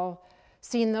you've all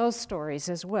seen those stories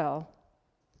as well.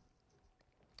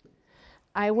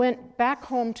 I went back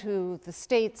home to the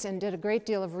States and did a great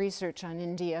deal of research on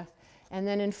India. And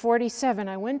then in '47,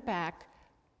 I went back,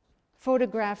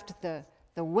 photographed the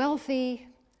wealthy,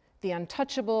 the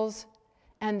untouchables,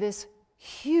 and this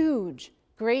huge,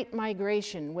 great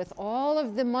migration with all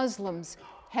of the Muslims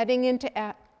heading into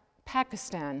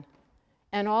Pakistan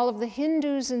and all of the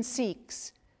Hindus and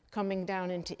Sikhs coming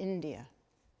down into India.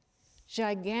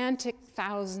 Gigantic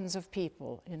thousands of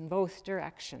people in both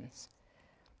directions.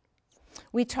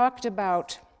 We talked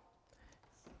about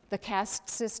the caste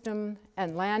system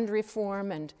and land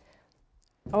reform and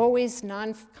always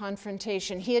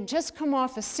non-confrontation. He had just come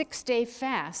off a 6-day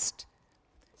fast.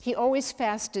 He always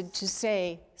fasted to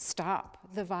say, stop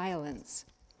the violence.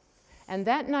 And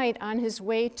that night, on his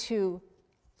way to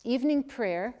evening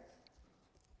prayer,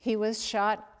 he was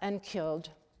shot and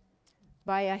killed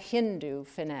by a Hindu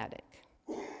fanatic.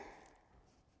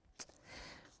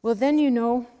 Well, then, you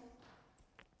know,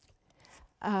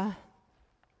 I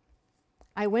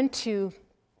went to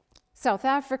South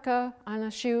Africa on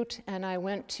a shoot, and I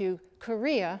went to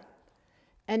Korea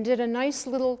and did a nice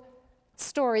little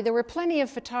story. There were plenty of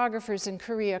photographers in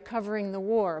Korea covering the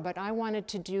war, but I wanted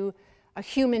to do a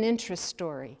human interest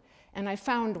story, and I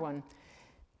found one.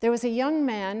 There was a young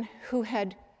man who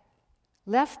had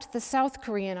left the South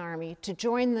Korean army to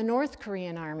join the North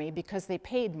Korean army because they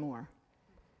paid more.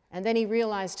 And then he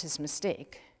realized his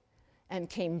mistake and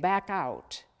came back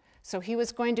out. So he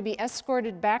was going to be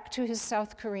escorted back to his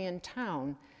South Korean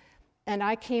town, and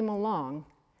I came along.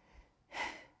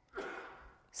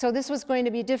 So this was going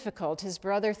to be difficult. His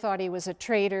brother thought he was a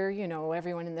traitor. You know,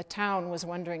 everyone in the town was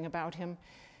wondering about him.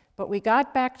 But we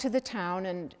got back to the town,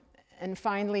 and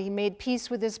finally he made peace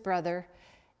with his brother.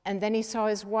 And then he saw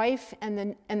his wife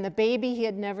and the baby he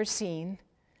had never seen.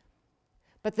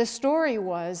 But the story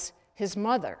was his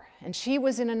mother, and she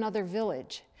was in another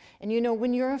village. And you know,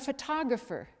 when you're a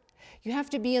photographer, you have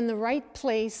to be in the right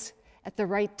place at the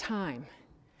right time.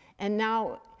 And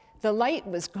now the light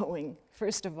was going,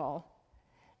 first of all,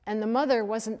 and the mother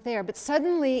wasn't there. But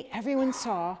suddenly everyone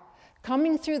saw,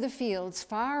 coming through the fields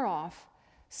far off,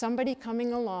 somebody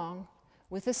coming along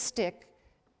with a stick.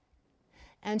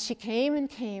 And she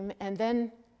came, and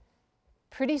then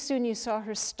pretty soon you saw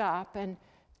her stop and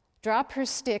drop her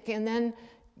stick, and then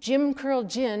Jim curled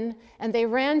Jin, and they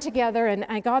ran together, and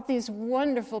I got these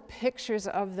wonderful pictures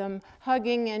of them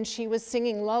hugging, and she was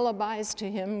singing lullabies to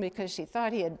him because she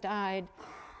thought he had died.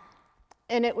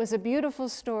 And it was a beautiful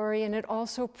story, and it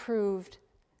also proved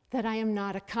that I am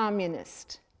not a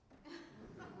communist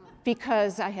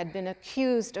because I had been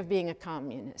accused of being a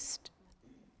communist.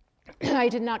 I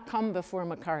did not come before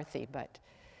McCarthy, but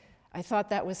I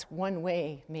thought that was one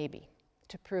way, maybe,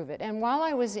 to prove it. And while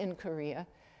I was in Korea,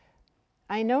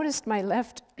 I noticed my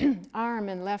left arm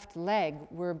and left leg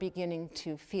were beginning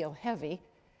to feel heavy.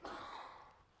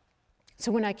 So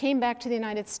when I came back to the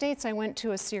United States, I went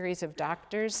to a series of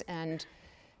doctors, and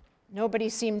nobody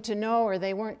seemed to know, or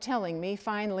they weren't telling me.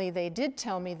 Finally, they did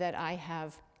tell me that I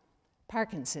have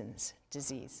Parkinson's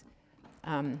disease.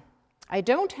 I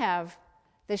don't have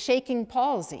the shaking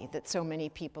palsy that so many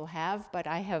people have, but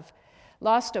I have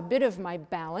lost a bit of my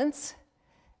balance,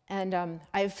 and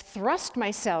I've thrust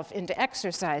myself into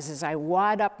exercises. I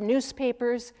wad up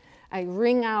newspapers, I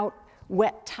wring out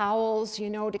wet towels, you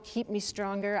know, to keep me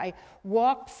stronger. I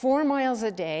walk 4 miles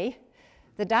a day.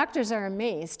 The doctors are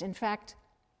amazed. In fact,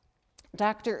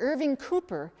 Dr. Irving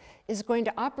Cooper is going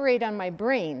to operate on my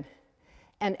brain,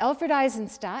 and Alfred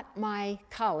Eisenstadt, my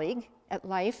colleague at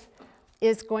Life,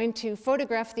 is going to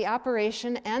photograph the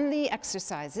operation and the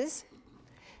exercises.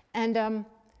 And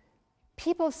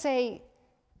people say,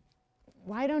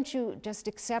 why don't you just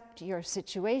accept your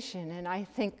situation? And I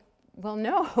think, well,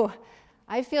 no,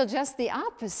 I feel just the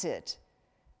opposite.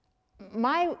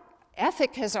 My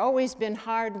ethic has always been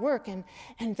hard work, and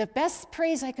the best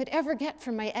praise I could ever get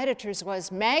from my editors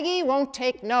was, Maggie won't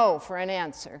take no for an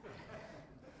answer.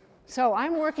 So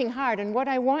I'm working hard, and what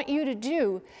I want you to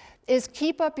do is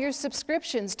keep up your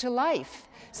subscriptions to Life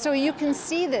so you can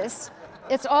see this.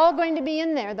 It's all going to be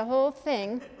in there, the whole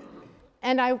thing.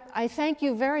 And I thank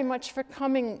you very much for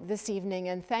coming this evening,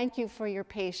 and thank you for your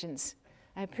patience.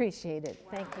 I appreciate it.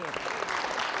 Thank you.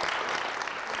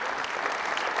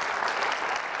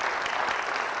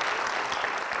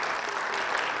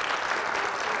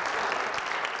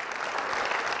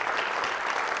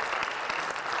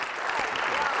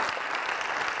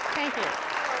 Thank you.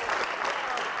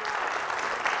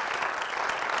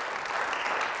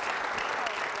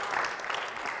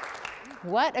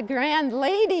 What a grand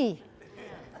lady.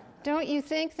 Don't you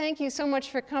think? Thank you so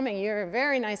much for coming. You're a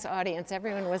very nice audience.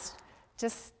 Everyone was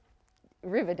just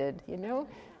riveted, you know?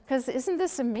 Because isn't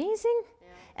this amazing? Yeah.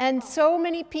 And so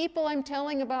many people I'm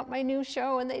telling about my new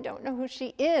show, and they don't know who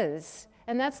she is.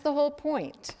 And that's the whole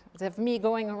point of me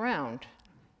going around,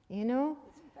 you know?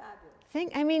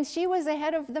 I mean, she was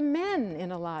ahead of the men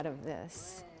in a lot of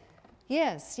this.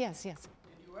 Yes, yes, yes. Did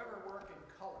you ever work in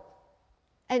color?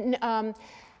 And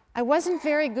I wasn't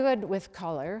very good with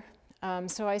color.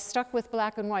 So I stuck with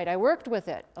black and white. I worked with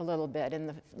it a little bit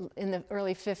in the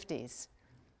early 50s.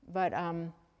 But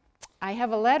I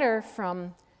have a letter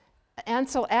from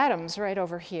Ansel Adams right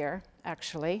over here,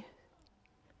 actually.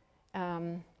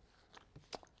 I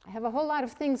have a whole lot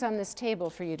of things on this table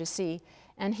for you to see.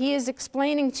 And he is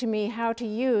explaining to me how to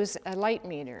use a light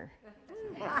meter.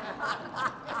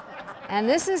 And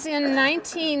this is in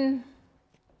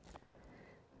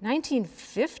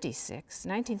 1956,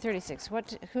 1936.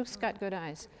 Who's got good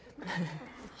eyes?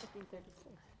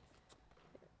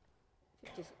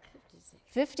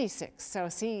 56. So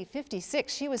see,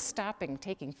 56, she was stopping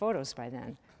taking photos by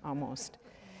then, almost.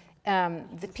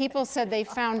 The people said they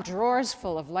found drawers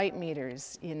full of light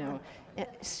meters, you know.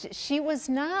 She was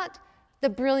not the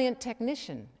brilliant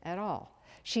technician at all.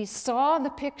 She saw the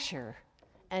picture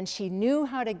and she knew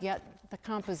how to get the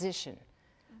composition,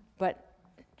 but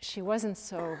she wasn't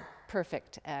so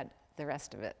perfect at the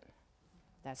rest of it.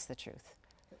 That's the truth.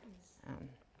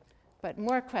 But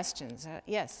more questions?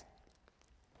 Yes?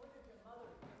 What did your mother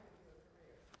think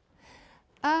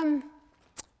of your career?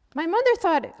 My mother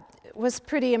thought it was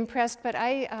pretty impressed, but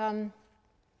I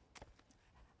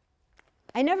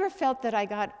never felt that I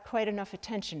got quite enough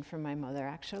attention from my mother,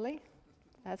 actually.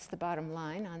 That's the bottom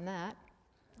line on that.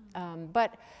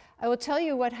 But I will tell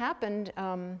you what happened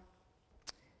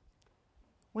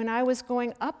when I was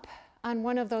going up on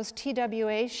one of those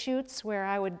TWA shoots where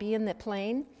I would be in the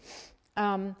plane.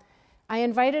 I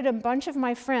invited a bunch of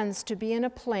my friends to be in a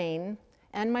plane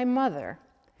and my mother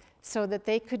so that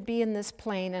they could be in this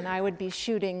plane and I would be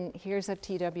shooting, here's a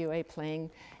TWA plane.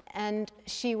 And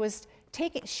she was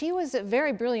a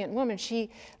very brilliant woman. She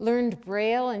learned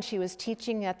Braille and she was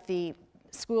teaching at the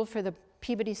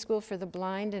Peabody School for the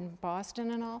Blind in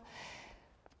Boston and all.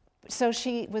 So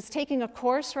she was taking a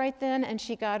course right then and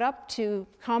she got up to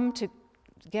come to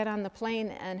get on the plane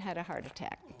and had a heart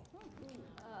attack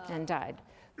and died.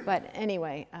 But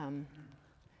anyway,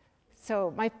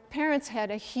 so my parents had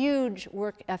a huge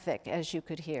work ethic, as you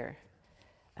could hear.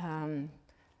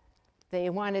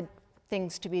 They wanted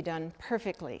things to be done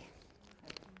perfectly.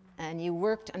 And you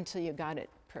worked until you got it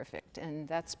perfect. And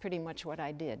that's pretty much what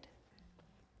I did.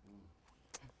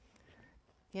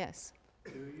 Yes?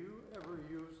 Do you ever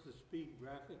use the speed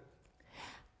graphic?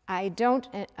 I don't.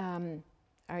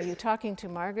 Are you talking to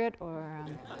Margaret or?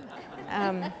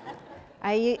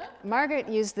 Margaret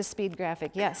used the speed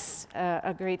graphic, yes,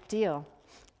 a great deal.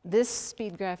 This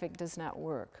speed graphic does not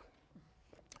work.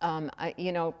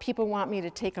 You know, people want me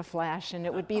to take a flash, and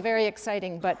it would be very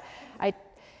exciting, but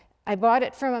I bought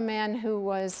it from a man who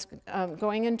was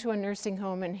going into a nursing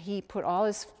home, and he put all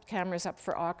his cameras up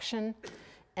for auction.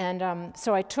 And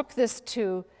so I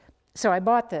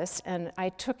bought this, and I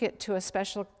took it to a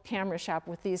special camera shop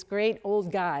with these great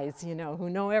old guys, you know, who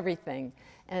know everything.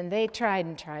 And they tried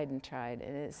and tried and tried,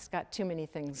 and it's got too many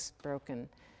things broken.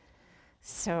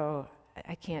 So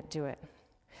I can't do it.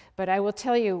 But I will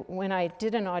tell you, when I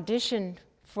did an audition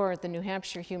for the New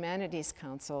Hampshire Humanities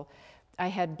Council, I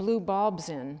had blue bulbs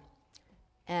in,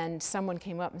 and someone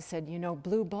came up and said, you know,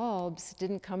 blue bulbs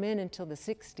didn't come in until the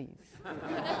 60s.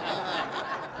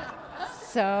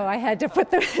 So I had to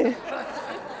put them.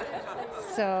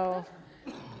 So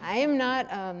I am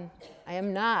not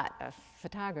a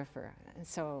photographer, and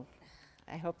so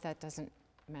I hope that doesn't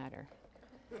matter.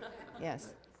 Yes.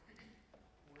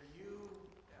 Were you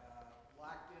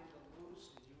locked into Loose?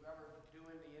 Did you ever do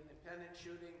any independent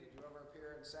shooting? Did you ever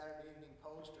appear in Saturday Evening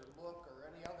Post or Look or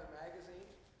any other magazine?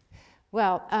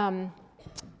 Well,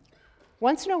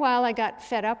 once in a while I got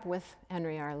fed up with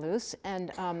Henry R. Luce,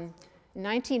 and in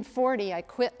 1940 I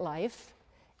quit life,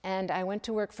 and I went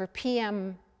to work for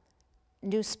PM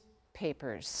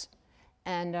newspapers,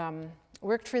 and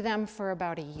worked for them for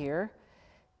about a year,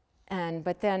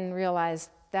 but then realized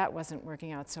that wasn't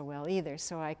working out so well either,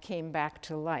 so I came back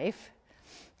to life.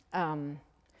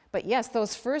 But yes,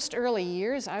 those first early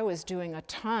years, I was doing a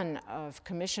ton of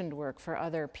commissioned work for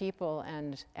other people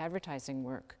and advertising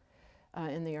work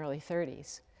in the early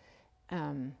 30s.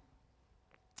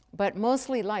 But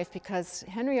mostly life, because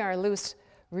Henry R. Luce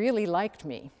really liked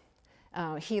me.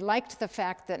 He liked the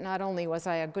fact that not only was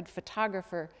I a good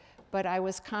photographer, but I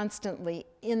was constantly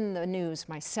in the news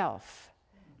myself,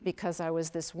 because I was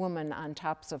this woman on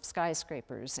tops of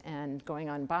skyscrapers and going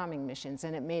on bombing missions,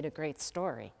 and it made a great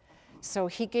story. So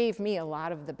he gave me a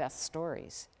lot of the best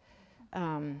stories.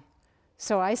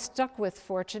 So I stuck with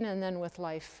Fortune and then with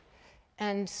Life.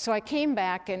 And so I came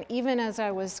back, and even as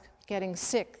I was getting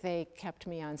sick, they kept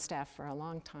me on staff for a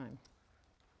long time.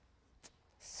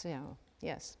 So,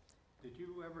 yes. Did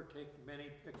you ever take many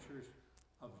pictures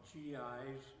of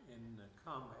GIs in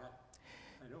combat?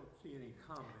 I don't see any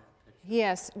combat pictures.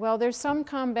 Yes, well, there's some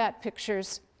combat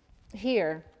pictures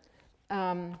here.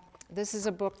 This is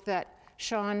a book that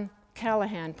Sean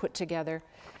Callahan put together.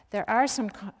 There are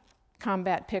some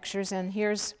combat pictures, and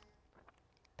here's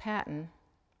Patton.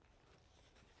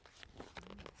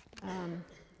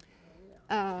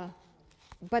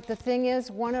 But the thing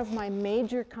is, one of my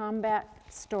major combat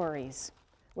stories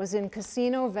was in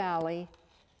Casino Valley.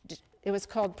 It was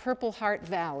called Purple Heart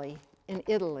Valley in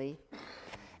Italy.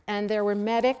 And there were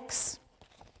medics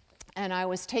and I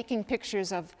was taking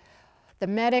pictures of the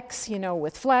medics, you know,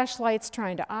 with flashlights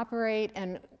trying to operate,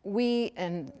 and we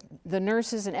and the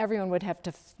nurses and everyone would have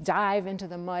to dive into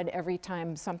the mud every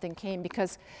time something came,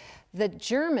 because the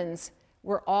Germans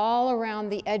were all around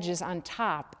the edges on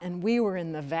top, and we were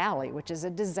in the valley, which is a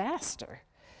disaster.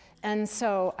 And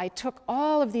so I took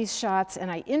all of these shots,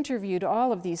 and I interviewed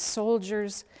all of these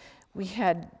soldiers. We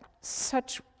had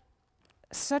such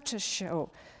a show.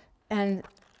 And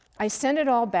I sent it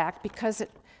all back because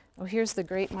oh, here's the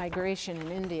Great Migration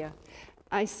in India.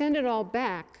 I sent it all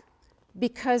back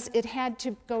because it had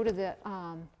to go to the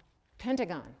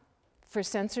Pentagon for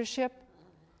censorship,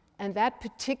 and that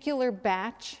particular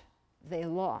batch, they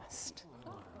lost.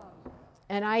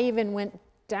 And I even went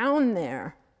down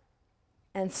there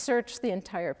and searched the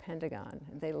entire Pentagon.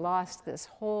 And they lost that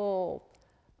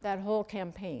whole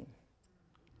campaign.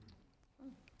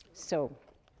 So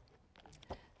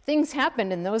things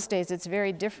happened in those days. It's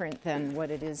very different than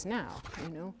what it is now, you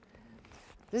know.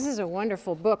 This is a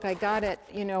wonderful book. I got it,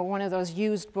 you know, one of those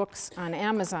used books on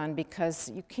Amazon, because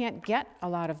you can't get a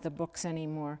lot of the books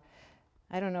anymore.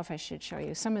 I don't know if I should show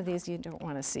you. Some of these you don't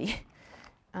want to see.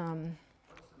 What's the name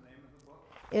of the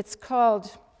book? It's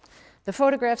called The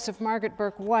Photographs of Margaret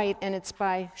Bourke-White, and it's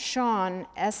by Sean,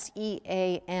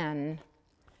 S-E-A-N.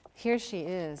 Here she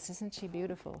is. Isn't she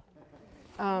beautiful?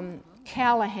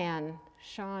 Callahan,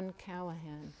 Sean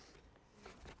Callahan.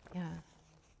 Yeah.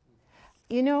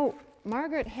 You know,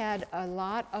 Margaret had a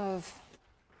lot of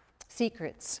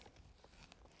secrets.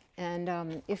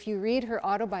 And if you read her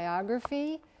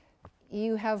autobiography,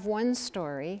 you have one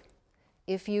story.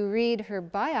 If you read her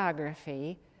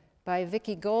biography by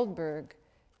Vicki Goldberg,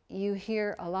 you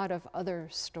hear a lot of other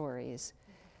stories.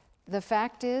 The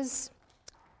fact is,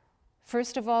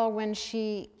 first of all,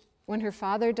 when her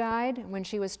father died, when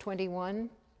she was 21,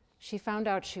 she found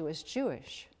out she was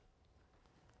Jewish.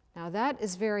 Now that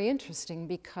is very interesting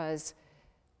because,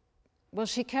 well,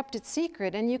 she kept it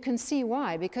secret, and you can see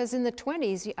why. Because in the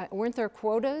 20s, weren't there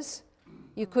quotas?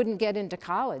 You couldn't get into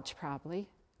college, probably,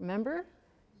 remember?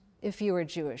 If you were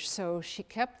Jewish. So she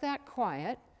kept that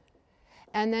quiet.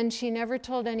 And then she never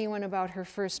told anyone about her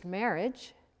first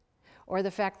marriage or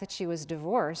the fact that she was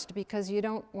divorced, because you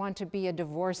don't want to be a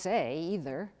divorcee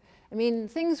either. I mean,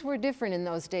 things were different in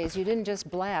those days. You didn't just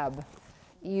blab.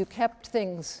 You kept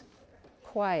things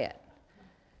quiet.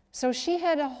 So she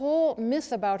had a whole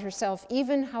myth about herself,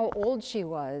 even how old she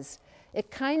was. It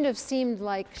kind of seemed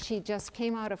like she just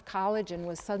came out of college and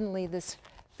was suddenly this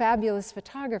fabulous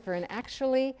photographer. And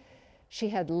actually, she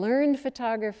had learned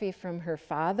photography from her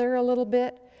father a little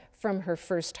bit, from her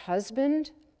first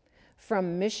husband,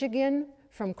 from Michigan,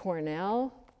 from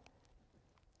Cornell.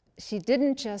 She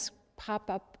didn't just pop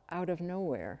up out of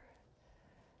nowhere.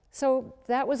 So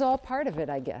that was all part of it,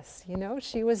 I guess. You know,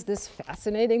 she was this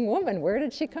fascinating woman. Where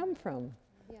did she come from?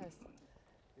 Yes.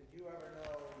 Did you ever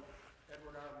know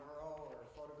Edward R. Murrow or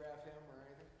photograph him or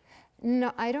anything?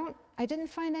 No, I didn't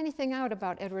find anything out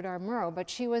about Edward R. Murrow, but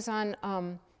she was on,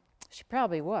 she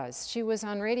probably was. She was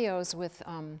on radios with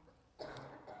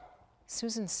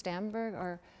Susan Stamberg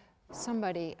or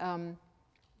somebody.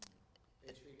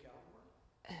 H.V.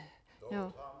 Calmar?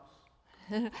 No.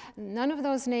 None of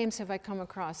those names have I come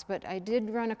across, but I did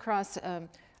run across a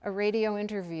radio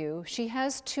interview. She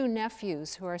has two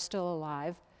nephews who are still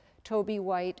alive, Toby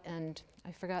White and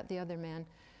I forgot the other man.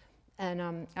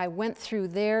 And I went through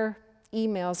their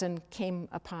emails and came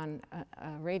upon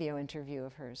a radio interview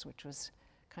of hers, which was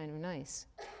kind of nice.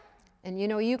 And you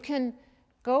know, you can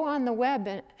go on the web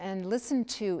and listen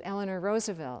to Eleanor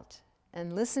Roosevelt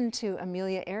and listen to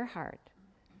Amelia Earhart.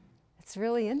 It's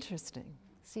really interesting.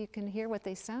 So you can hear what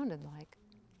they sounded like.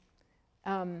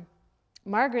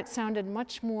 Margaret sounded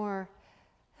much more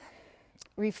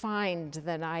refined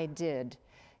than I did.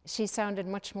 She sounded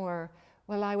much more,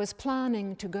 well, I was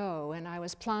planning to go and I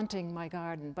was planting my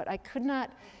garden, but I could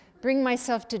not bring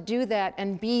myself to do that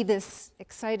and be this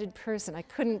excited person. I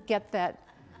couldn't get that,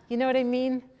 you know what I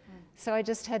mean? So I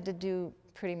just had to do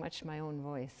pretty much my own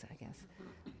voice, I guess.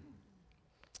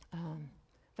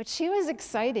 But she was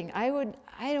exciting. I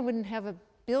wouldn't have a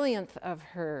billionth of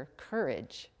her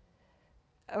courage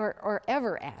or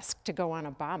ever ask to go on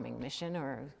a bombing mission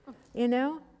or, you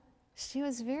know? She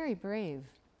was very brave,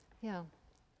 yeah.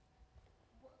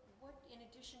 What in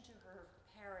addition to her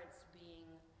parents being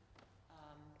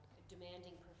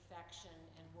demanding perfection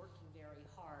and working very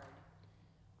hard,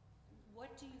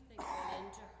 what do you think went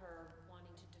into her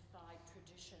wanting to defy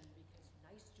tradition? Because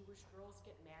nice Jewish girls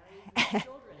get married and have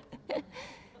children.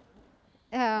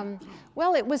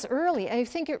 Well, it was early. I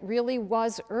think it really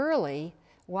was early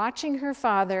watching her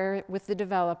father with the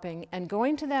developing and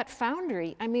going to that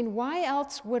foundry. I mean, why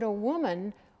else would a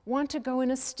woman want to go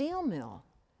in a steel mill?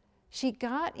 She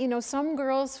got, you know, some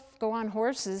girls go on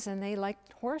horses and they like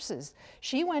horses.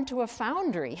 She went to a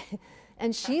foundry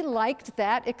and she liked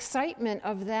that excitement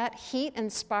of that heat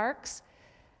and sparks.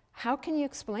 How can you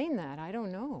explain that? I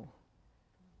don't know.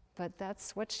 But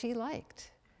that's what she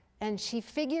liked. And she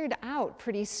figured out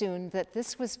pretty soon that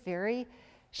this was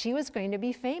she was going to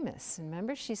be famous. And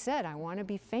remember, she said, I want to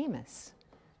be famous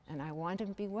and I want to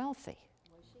be wealthy.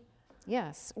 Was she?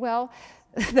 Yes. Well,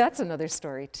 that's another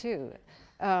story too.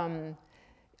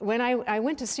 When I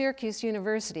went to Syracuse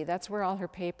University, that's where all her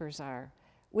papers are,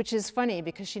 which is funny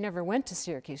because she never went to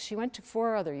Syracuse. She went to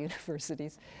 4 other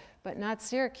universities, but not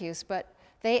Syracuse. But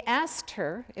they asked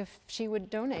her if she would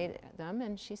donate them,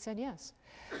 and she said yes.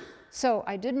 So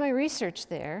I did my research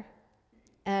there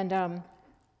and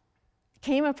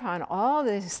came upon all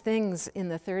these things in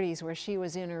the 30s where she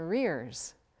was in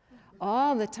arrears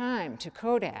all the time to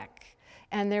Kodak.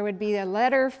 And there would be a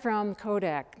letter from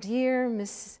Kodak, dear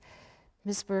Miss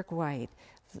Bourke-White,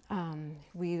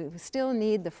 we still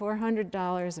need the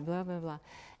 $400, blah, blah, blah.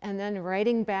 And then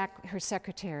writing back her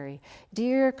secretary,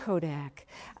 dear Kodak,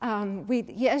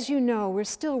 as you know, we're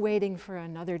still waiting for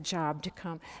another job to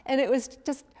come. And it was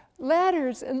just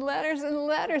letters and letters and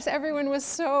letters. Everyone was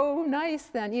so nice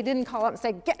then. You didn't call up and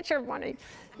say, get your money,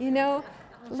 you know?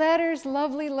 Letters,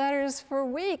 lovely letters for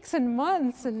weeks and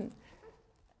months. And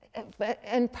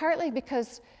partly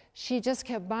because she just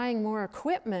kept buying more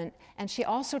equipment, and she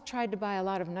also tried to buy a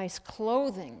lot of nice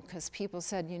clothing, because people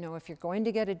said, you know, if you're going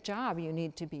to get a job, you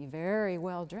need to be very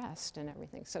well dressed and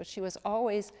everything. So she was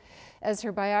always, as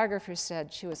her biographer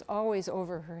said, she was always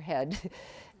over her head,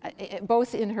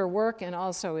 both in her work and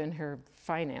also in her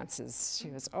finances. She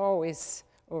was always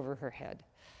over her head.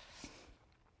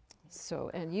 So,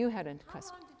 and you had a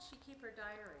question. How long did she keep her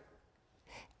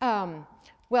diary?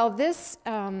 Well, this,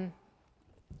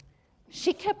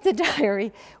 she kept the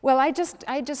diary. Well, I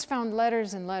just found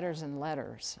letters and letters and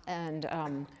letters and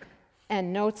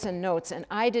notes and notes, and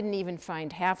I didn't even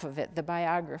find half of it. The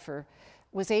biographer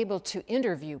was able to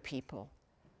interview people.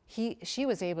 She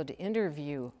was able to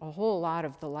interview a whole lot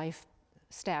of the life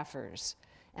staffers,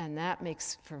 and that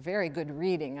makes for very good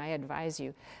reading, I advise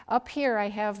you. Up here I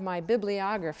have my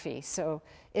bibliography, so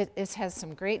it has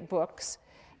some great books,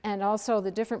 and also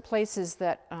the different places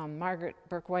that Margaret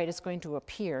Bourke-White is going to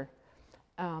appear,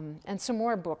 and some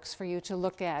more books for you to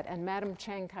look at, and Madame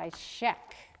Chiang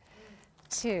Kai-shek,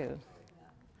 too.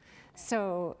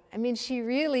 So, I mean, she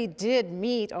really did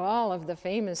meet all of the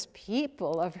famous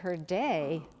people of her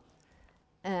day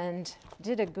and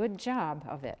did a good job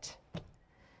of it.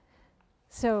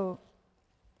 So,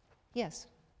 yes?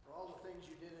 For all the things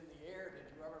you did in the air,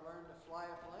 did you ever learn to fly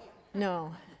a plane?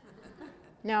 No.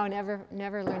 No,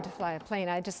 never learned to fly a plane.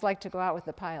 I just like to go out with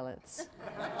the pilots.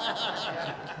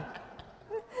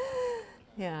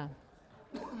 Yeah.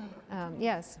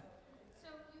 Yes? So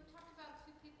you talked about a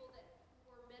few people that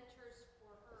were mentors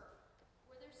for her.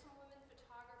 Were there some women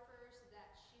photographers that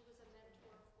she was a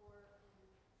mentor for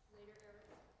in later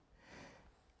eras?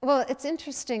 Well, it's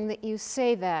interesting that you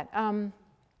say that.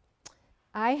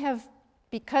 I have,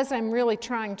 because I'm really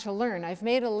trying to learn, I've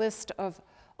made a list of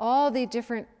all the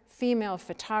different female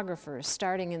photographers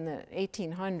starting in the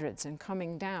 1800s and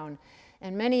coming down,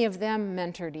 and many of them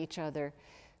mentored each other.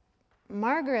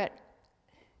 Margaret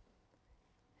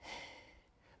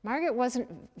wasn't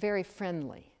very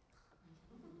friendly.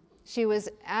 She was,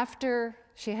 after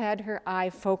she had her eye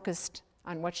focused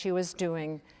on what she was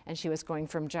doing, and she was going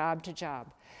from job to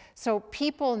job. So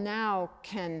people now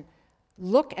can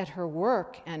look at her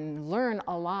work and learn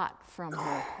a lot from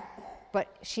her,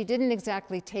 but she didn't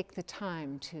exactly take the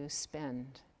time to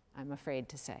spend, I'm afraid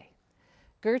to say.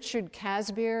 Gertrude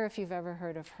Casbier, if you've ever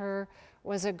heard of her,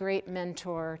 was a great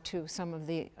mentor to some of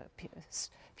the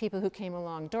people who came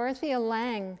along. Dorothea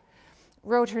Lange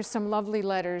wrote her some lovely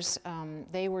letters.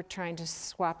 They were trying to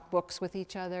swap books with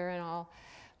each other and all.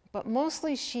 But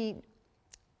mostly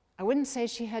I wouldn't say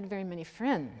she had very many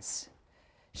friends.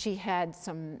 She had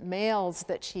some males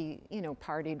that she, you know,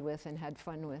 partied with and had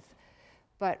fun with.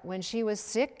 But when she was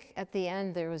sick, at the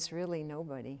end, there was really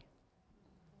nobody.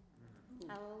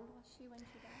 How old was she when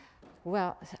she died?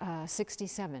 Well,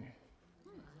 67.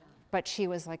 But she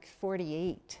was like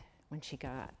 48 when she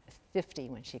got, 50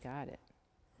 when she got it.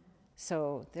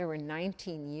 So there were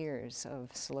 19 years of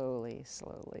slowly.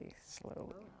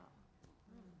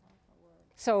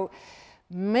 So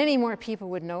many more people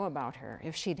would know about her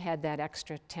if she'd had that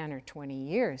extra 10 or 20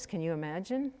 years. Can you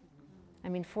imagine? I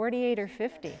mean, 48 or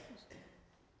 50.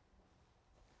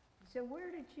 So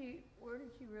where did Where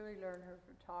did she really learn her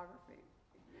photography?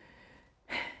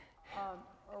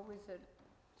 Or was it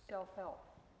self-help?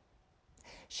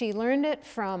 She learned it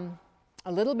from,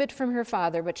 a little bit from her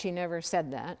father, but she never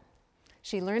said that.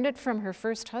 She learned it from her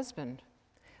first husband.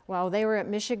 While they were at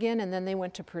Michigan and then they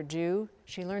went to Purdue,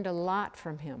 she learned a lot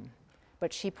from him.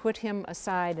 But she put him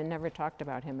aside and never talked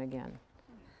about him again.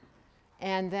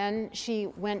 And then she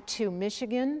went to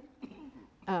Michigan.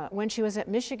 When she was at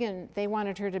Michigan, they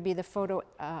wanted her to be the photo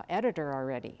editor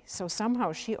already. So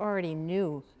somehow she already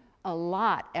knew a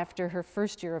lot after her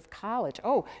first year of college.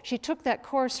 Oh, she took that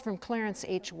course from Clarence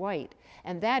H. White,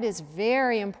 and that is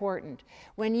very important.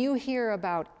 When you hear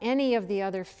about any of the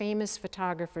other famous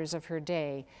photographers of her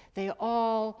day, they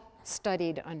all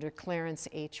studied under Clarence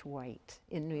H. White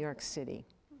in New York City.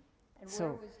 And So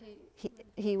where was he?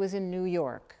 he was in New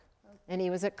York, and he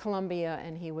was at Columbia,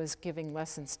 and he was giving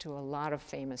lessons to a lot of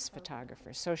famous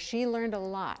photographers. So she learned a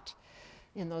lot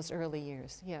in those early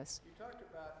years, yes. You talked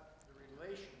about the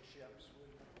relationships.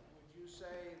 Would you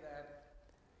say that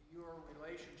your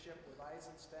relationship with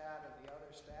Eisenstadt and the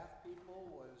other staff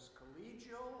people was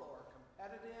collegial or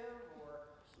competitive, or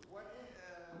what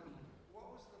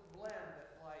was the blend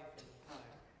at life at the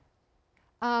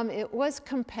time? It was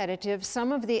competitive.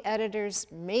 Some of the editors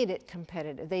made it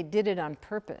competitive. They did it on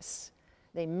purpose.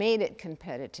 They made it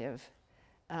competitive.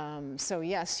 So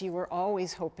yes, you were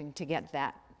always hoping to get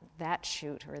that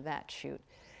shoot or that shoot.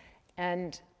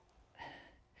 And,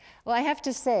 well, I have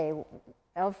to say,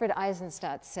 Alfred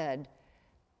Eisenstadt said,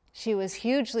 she was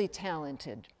hugely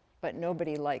talented, but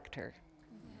nobody liked her.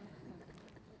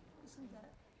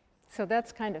 So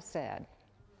that's kind of sad.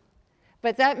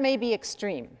 But that may be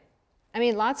extreme. I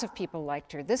mean, lots of people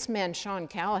liked her. This man, Sean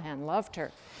Callahan, loved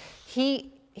her.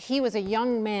 He was a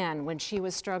young man when she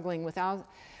was struggling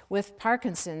with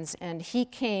Parkinson's, and he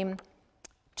came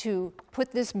to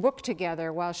put this book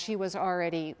together while she was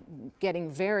already getting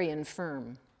very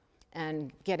infirm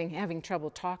and having trouble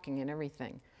talking and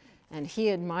everything. And he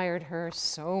admired her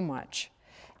so much.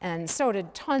 And so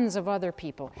did tons of other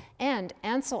people. And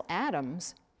Ansel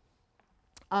Adams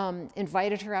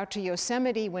invited her out to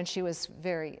Yosemite when she was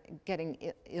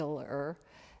getting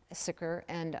sicker,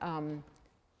 and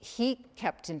he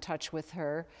kept in touch with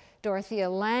her. Dorothea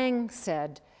Lange,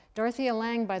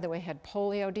 by the way, had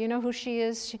polio. Do you know who she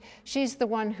is? She's the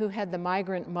one who had the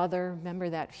migrant mother. Remember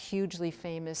that hugely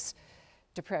famous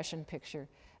Depression picture?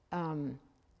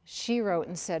 She wrote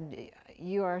and said,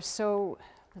 "You are so,"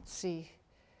 let's see,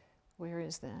 where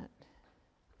is that?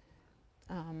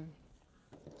 I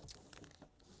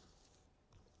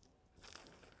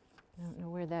don't know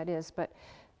where that is, but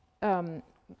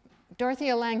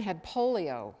Dorothea Lange had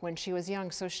polio when she was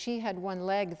young, so she had one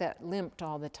leg that limped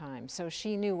all the time. So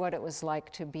she knew what it was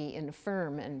like to be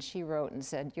infirm, and she wrote and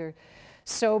said, "You're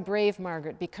so brave,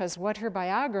 Margaret," because what her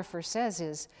biographer says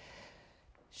is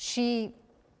she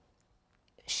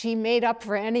made up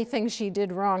for anything she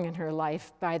did wrong in her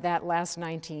life by that last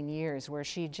 19 years, where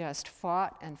she just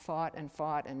fought and fought and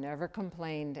fought and never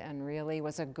complained and really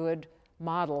was a good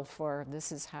model for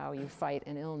this is how you fight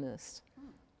an illness.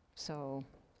 So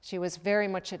she was very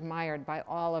much admired by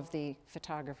all of the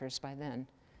photographers by then.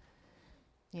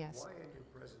 Yes? Why in your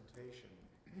presentation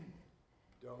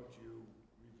don't you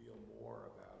reveal more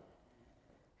about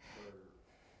her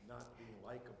not being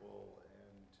likable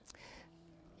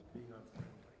and being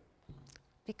unfriendly?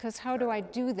 Because how do I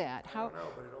do that? I don't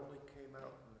know, but it only came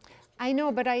out in the question. I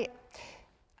know, but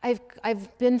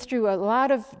I've been through a lot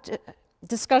of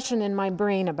discussion in my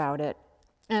brain about it,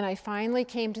 and I finally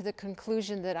came to the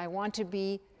conclusion that I want to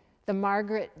be the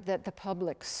Margaret that the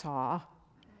public saw,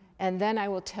 and then I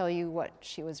will tell you what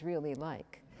she was really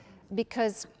like.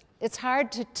 Because it's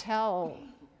hard to tell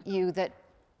you that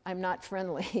I'm not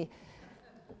friendly.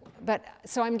 But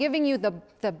so I'm giving you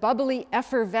the bubbly,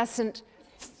 effervescent,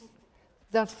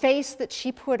 the face that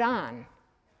she put on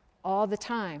all the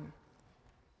time.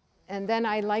 And then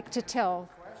I like to tell.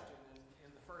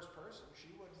 In the first person, she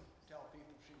wouldn't tell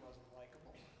people she wasn't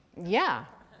likable. Yeah,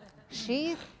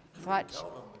 she thought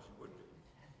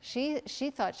she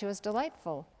thought she was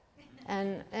delightful,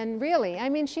 and really, I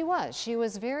mean, she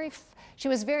was very.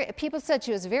 People said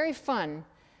she was very fun,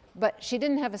 but she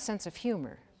didn't have a sense of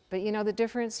humor. But you know the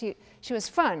difference. She was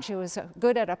fun. She was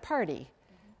good at a party,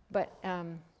 but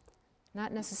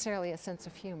not necessarily a sense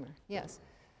of humor. Yes.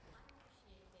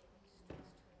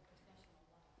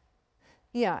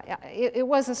 Yeah, it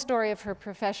was a story of her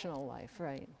professional life,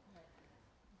 right?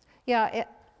 Yeah,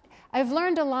 I've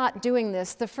learned a lot doing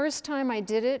this. The first time I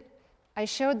did it, I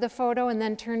showed the photo and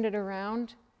then turned it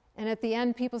around, and at the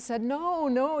end people said,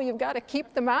 no, you've got to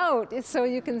keep them out so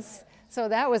you can. So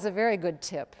that was a very good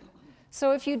tip.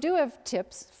 So if you do have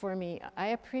tips for me, I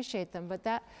appreciate them, but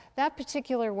that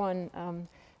particular one,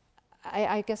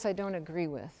 I guess I don't agree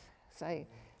with. So It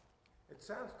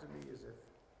sounds to me as if,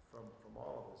 from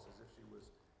all of us, as if she was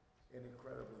an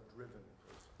incredibly driven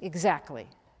person. exactly.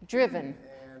 Driven.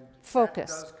 And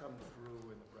Focus. that does come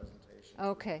through in the presentation.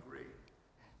 Okay. To a degree.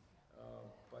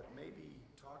 But maybe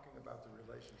talking about the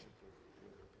relationship with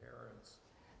her parents,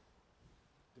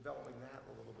 developing that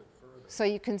a little bit further. So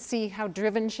you can see how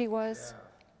driven she was.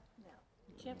 Yeah.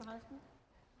 Did she have a husband?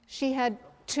 She had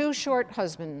two short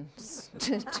husbands.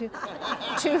 two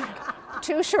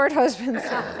short husbands.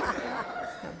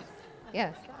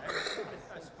 Yes.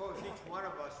 I suppose each one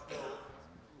of us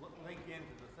will link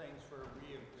into the things where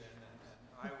we have been, and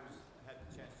I had the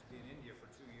chance to be in India for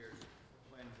 2 years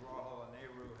when Jawaharlal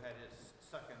Nehru had his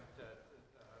second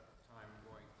time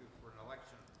going through for an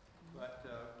election, but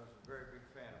was a very big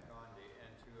fan of Gandhi,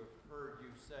 and to have heard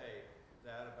you say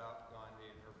that about Gandhi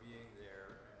and her being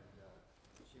there, and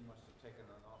she must have taken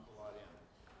an awful lot in.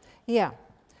 Yeah.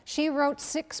 She wrote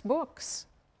 6 books.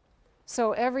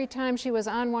 So every time she was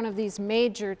on one of these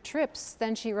major trips,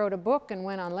 then she wrote a book and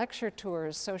went on lecture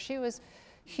tours. So she was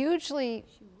hugely.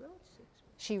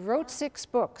 She wrote 6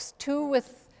 books, 2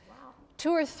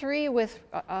 or 3 with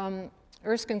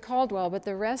Erskine Caldwell, but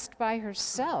the rest by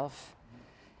herself.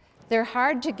 They're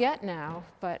hard to get now,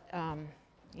 but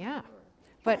yeah.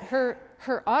 But her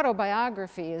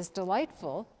autobiography is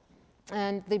delightful,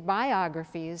 and the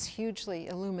biography is hugely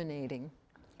illuminating,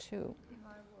 too.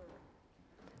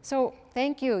 So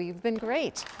thank you. You've been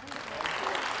great.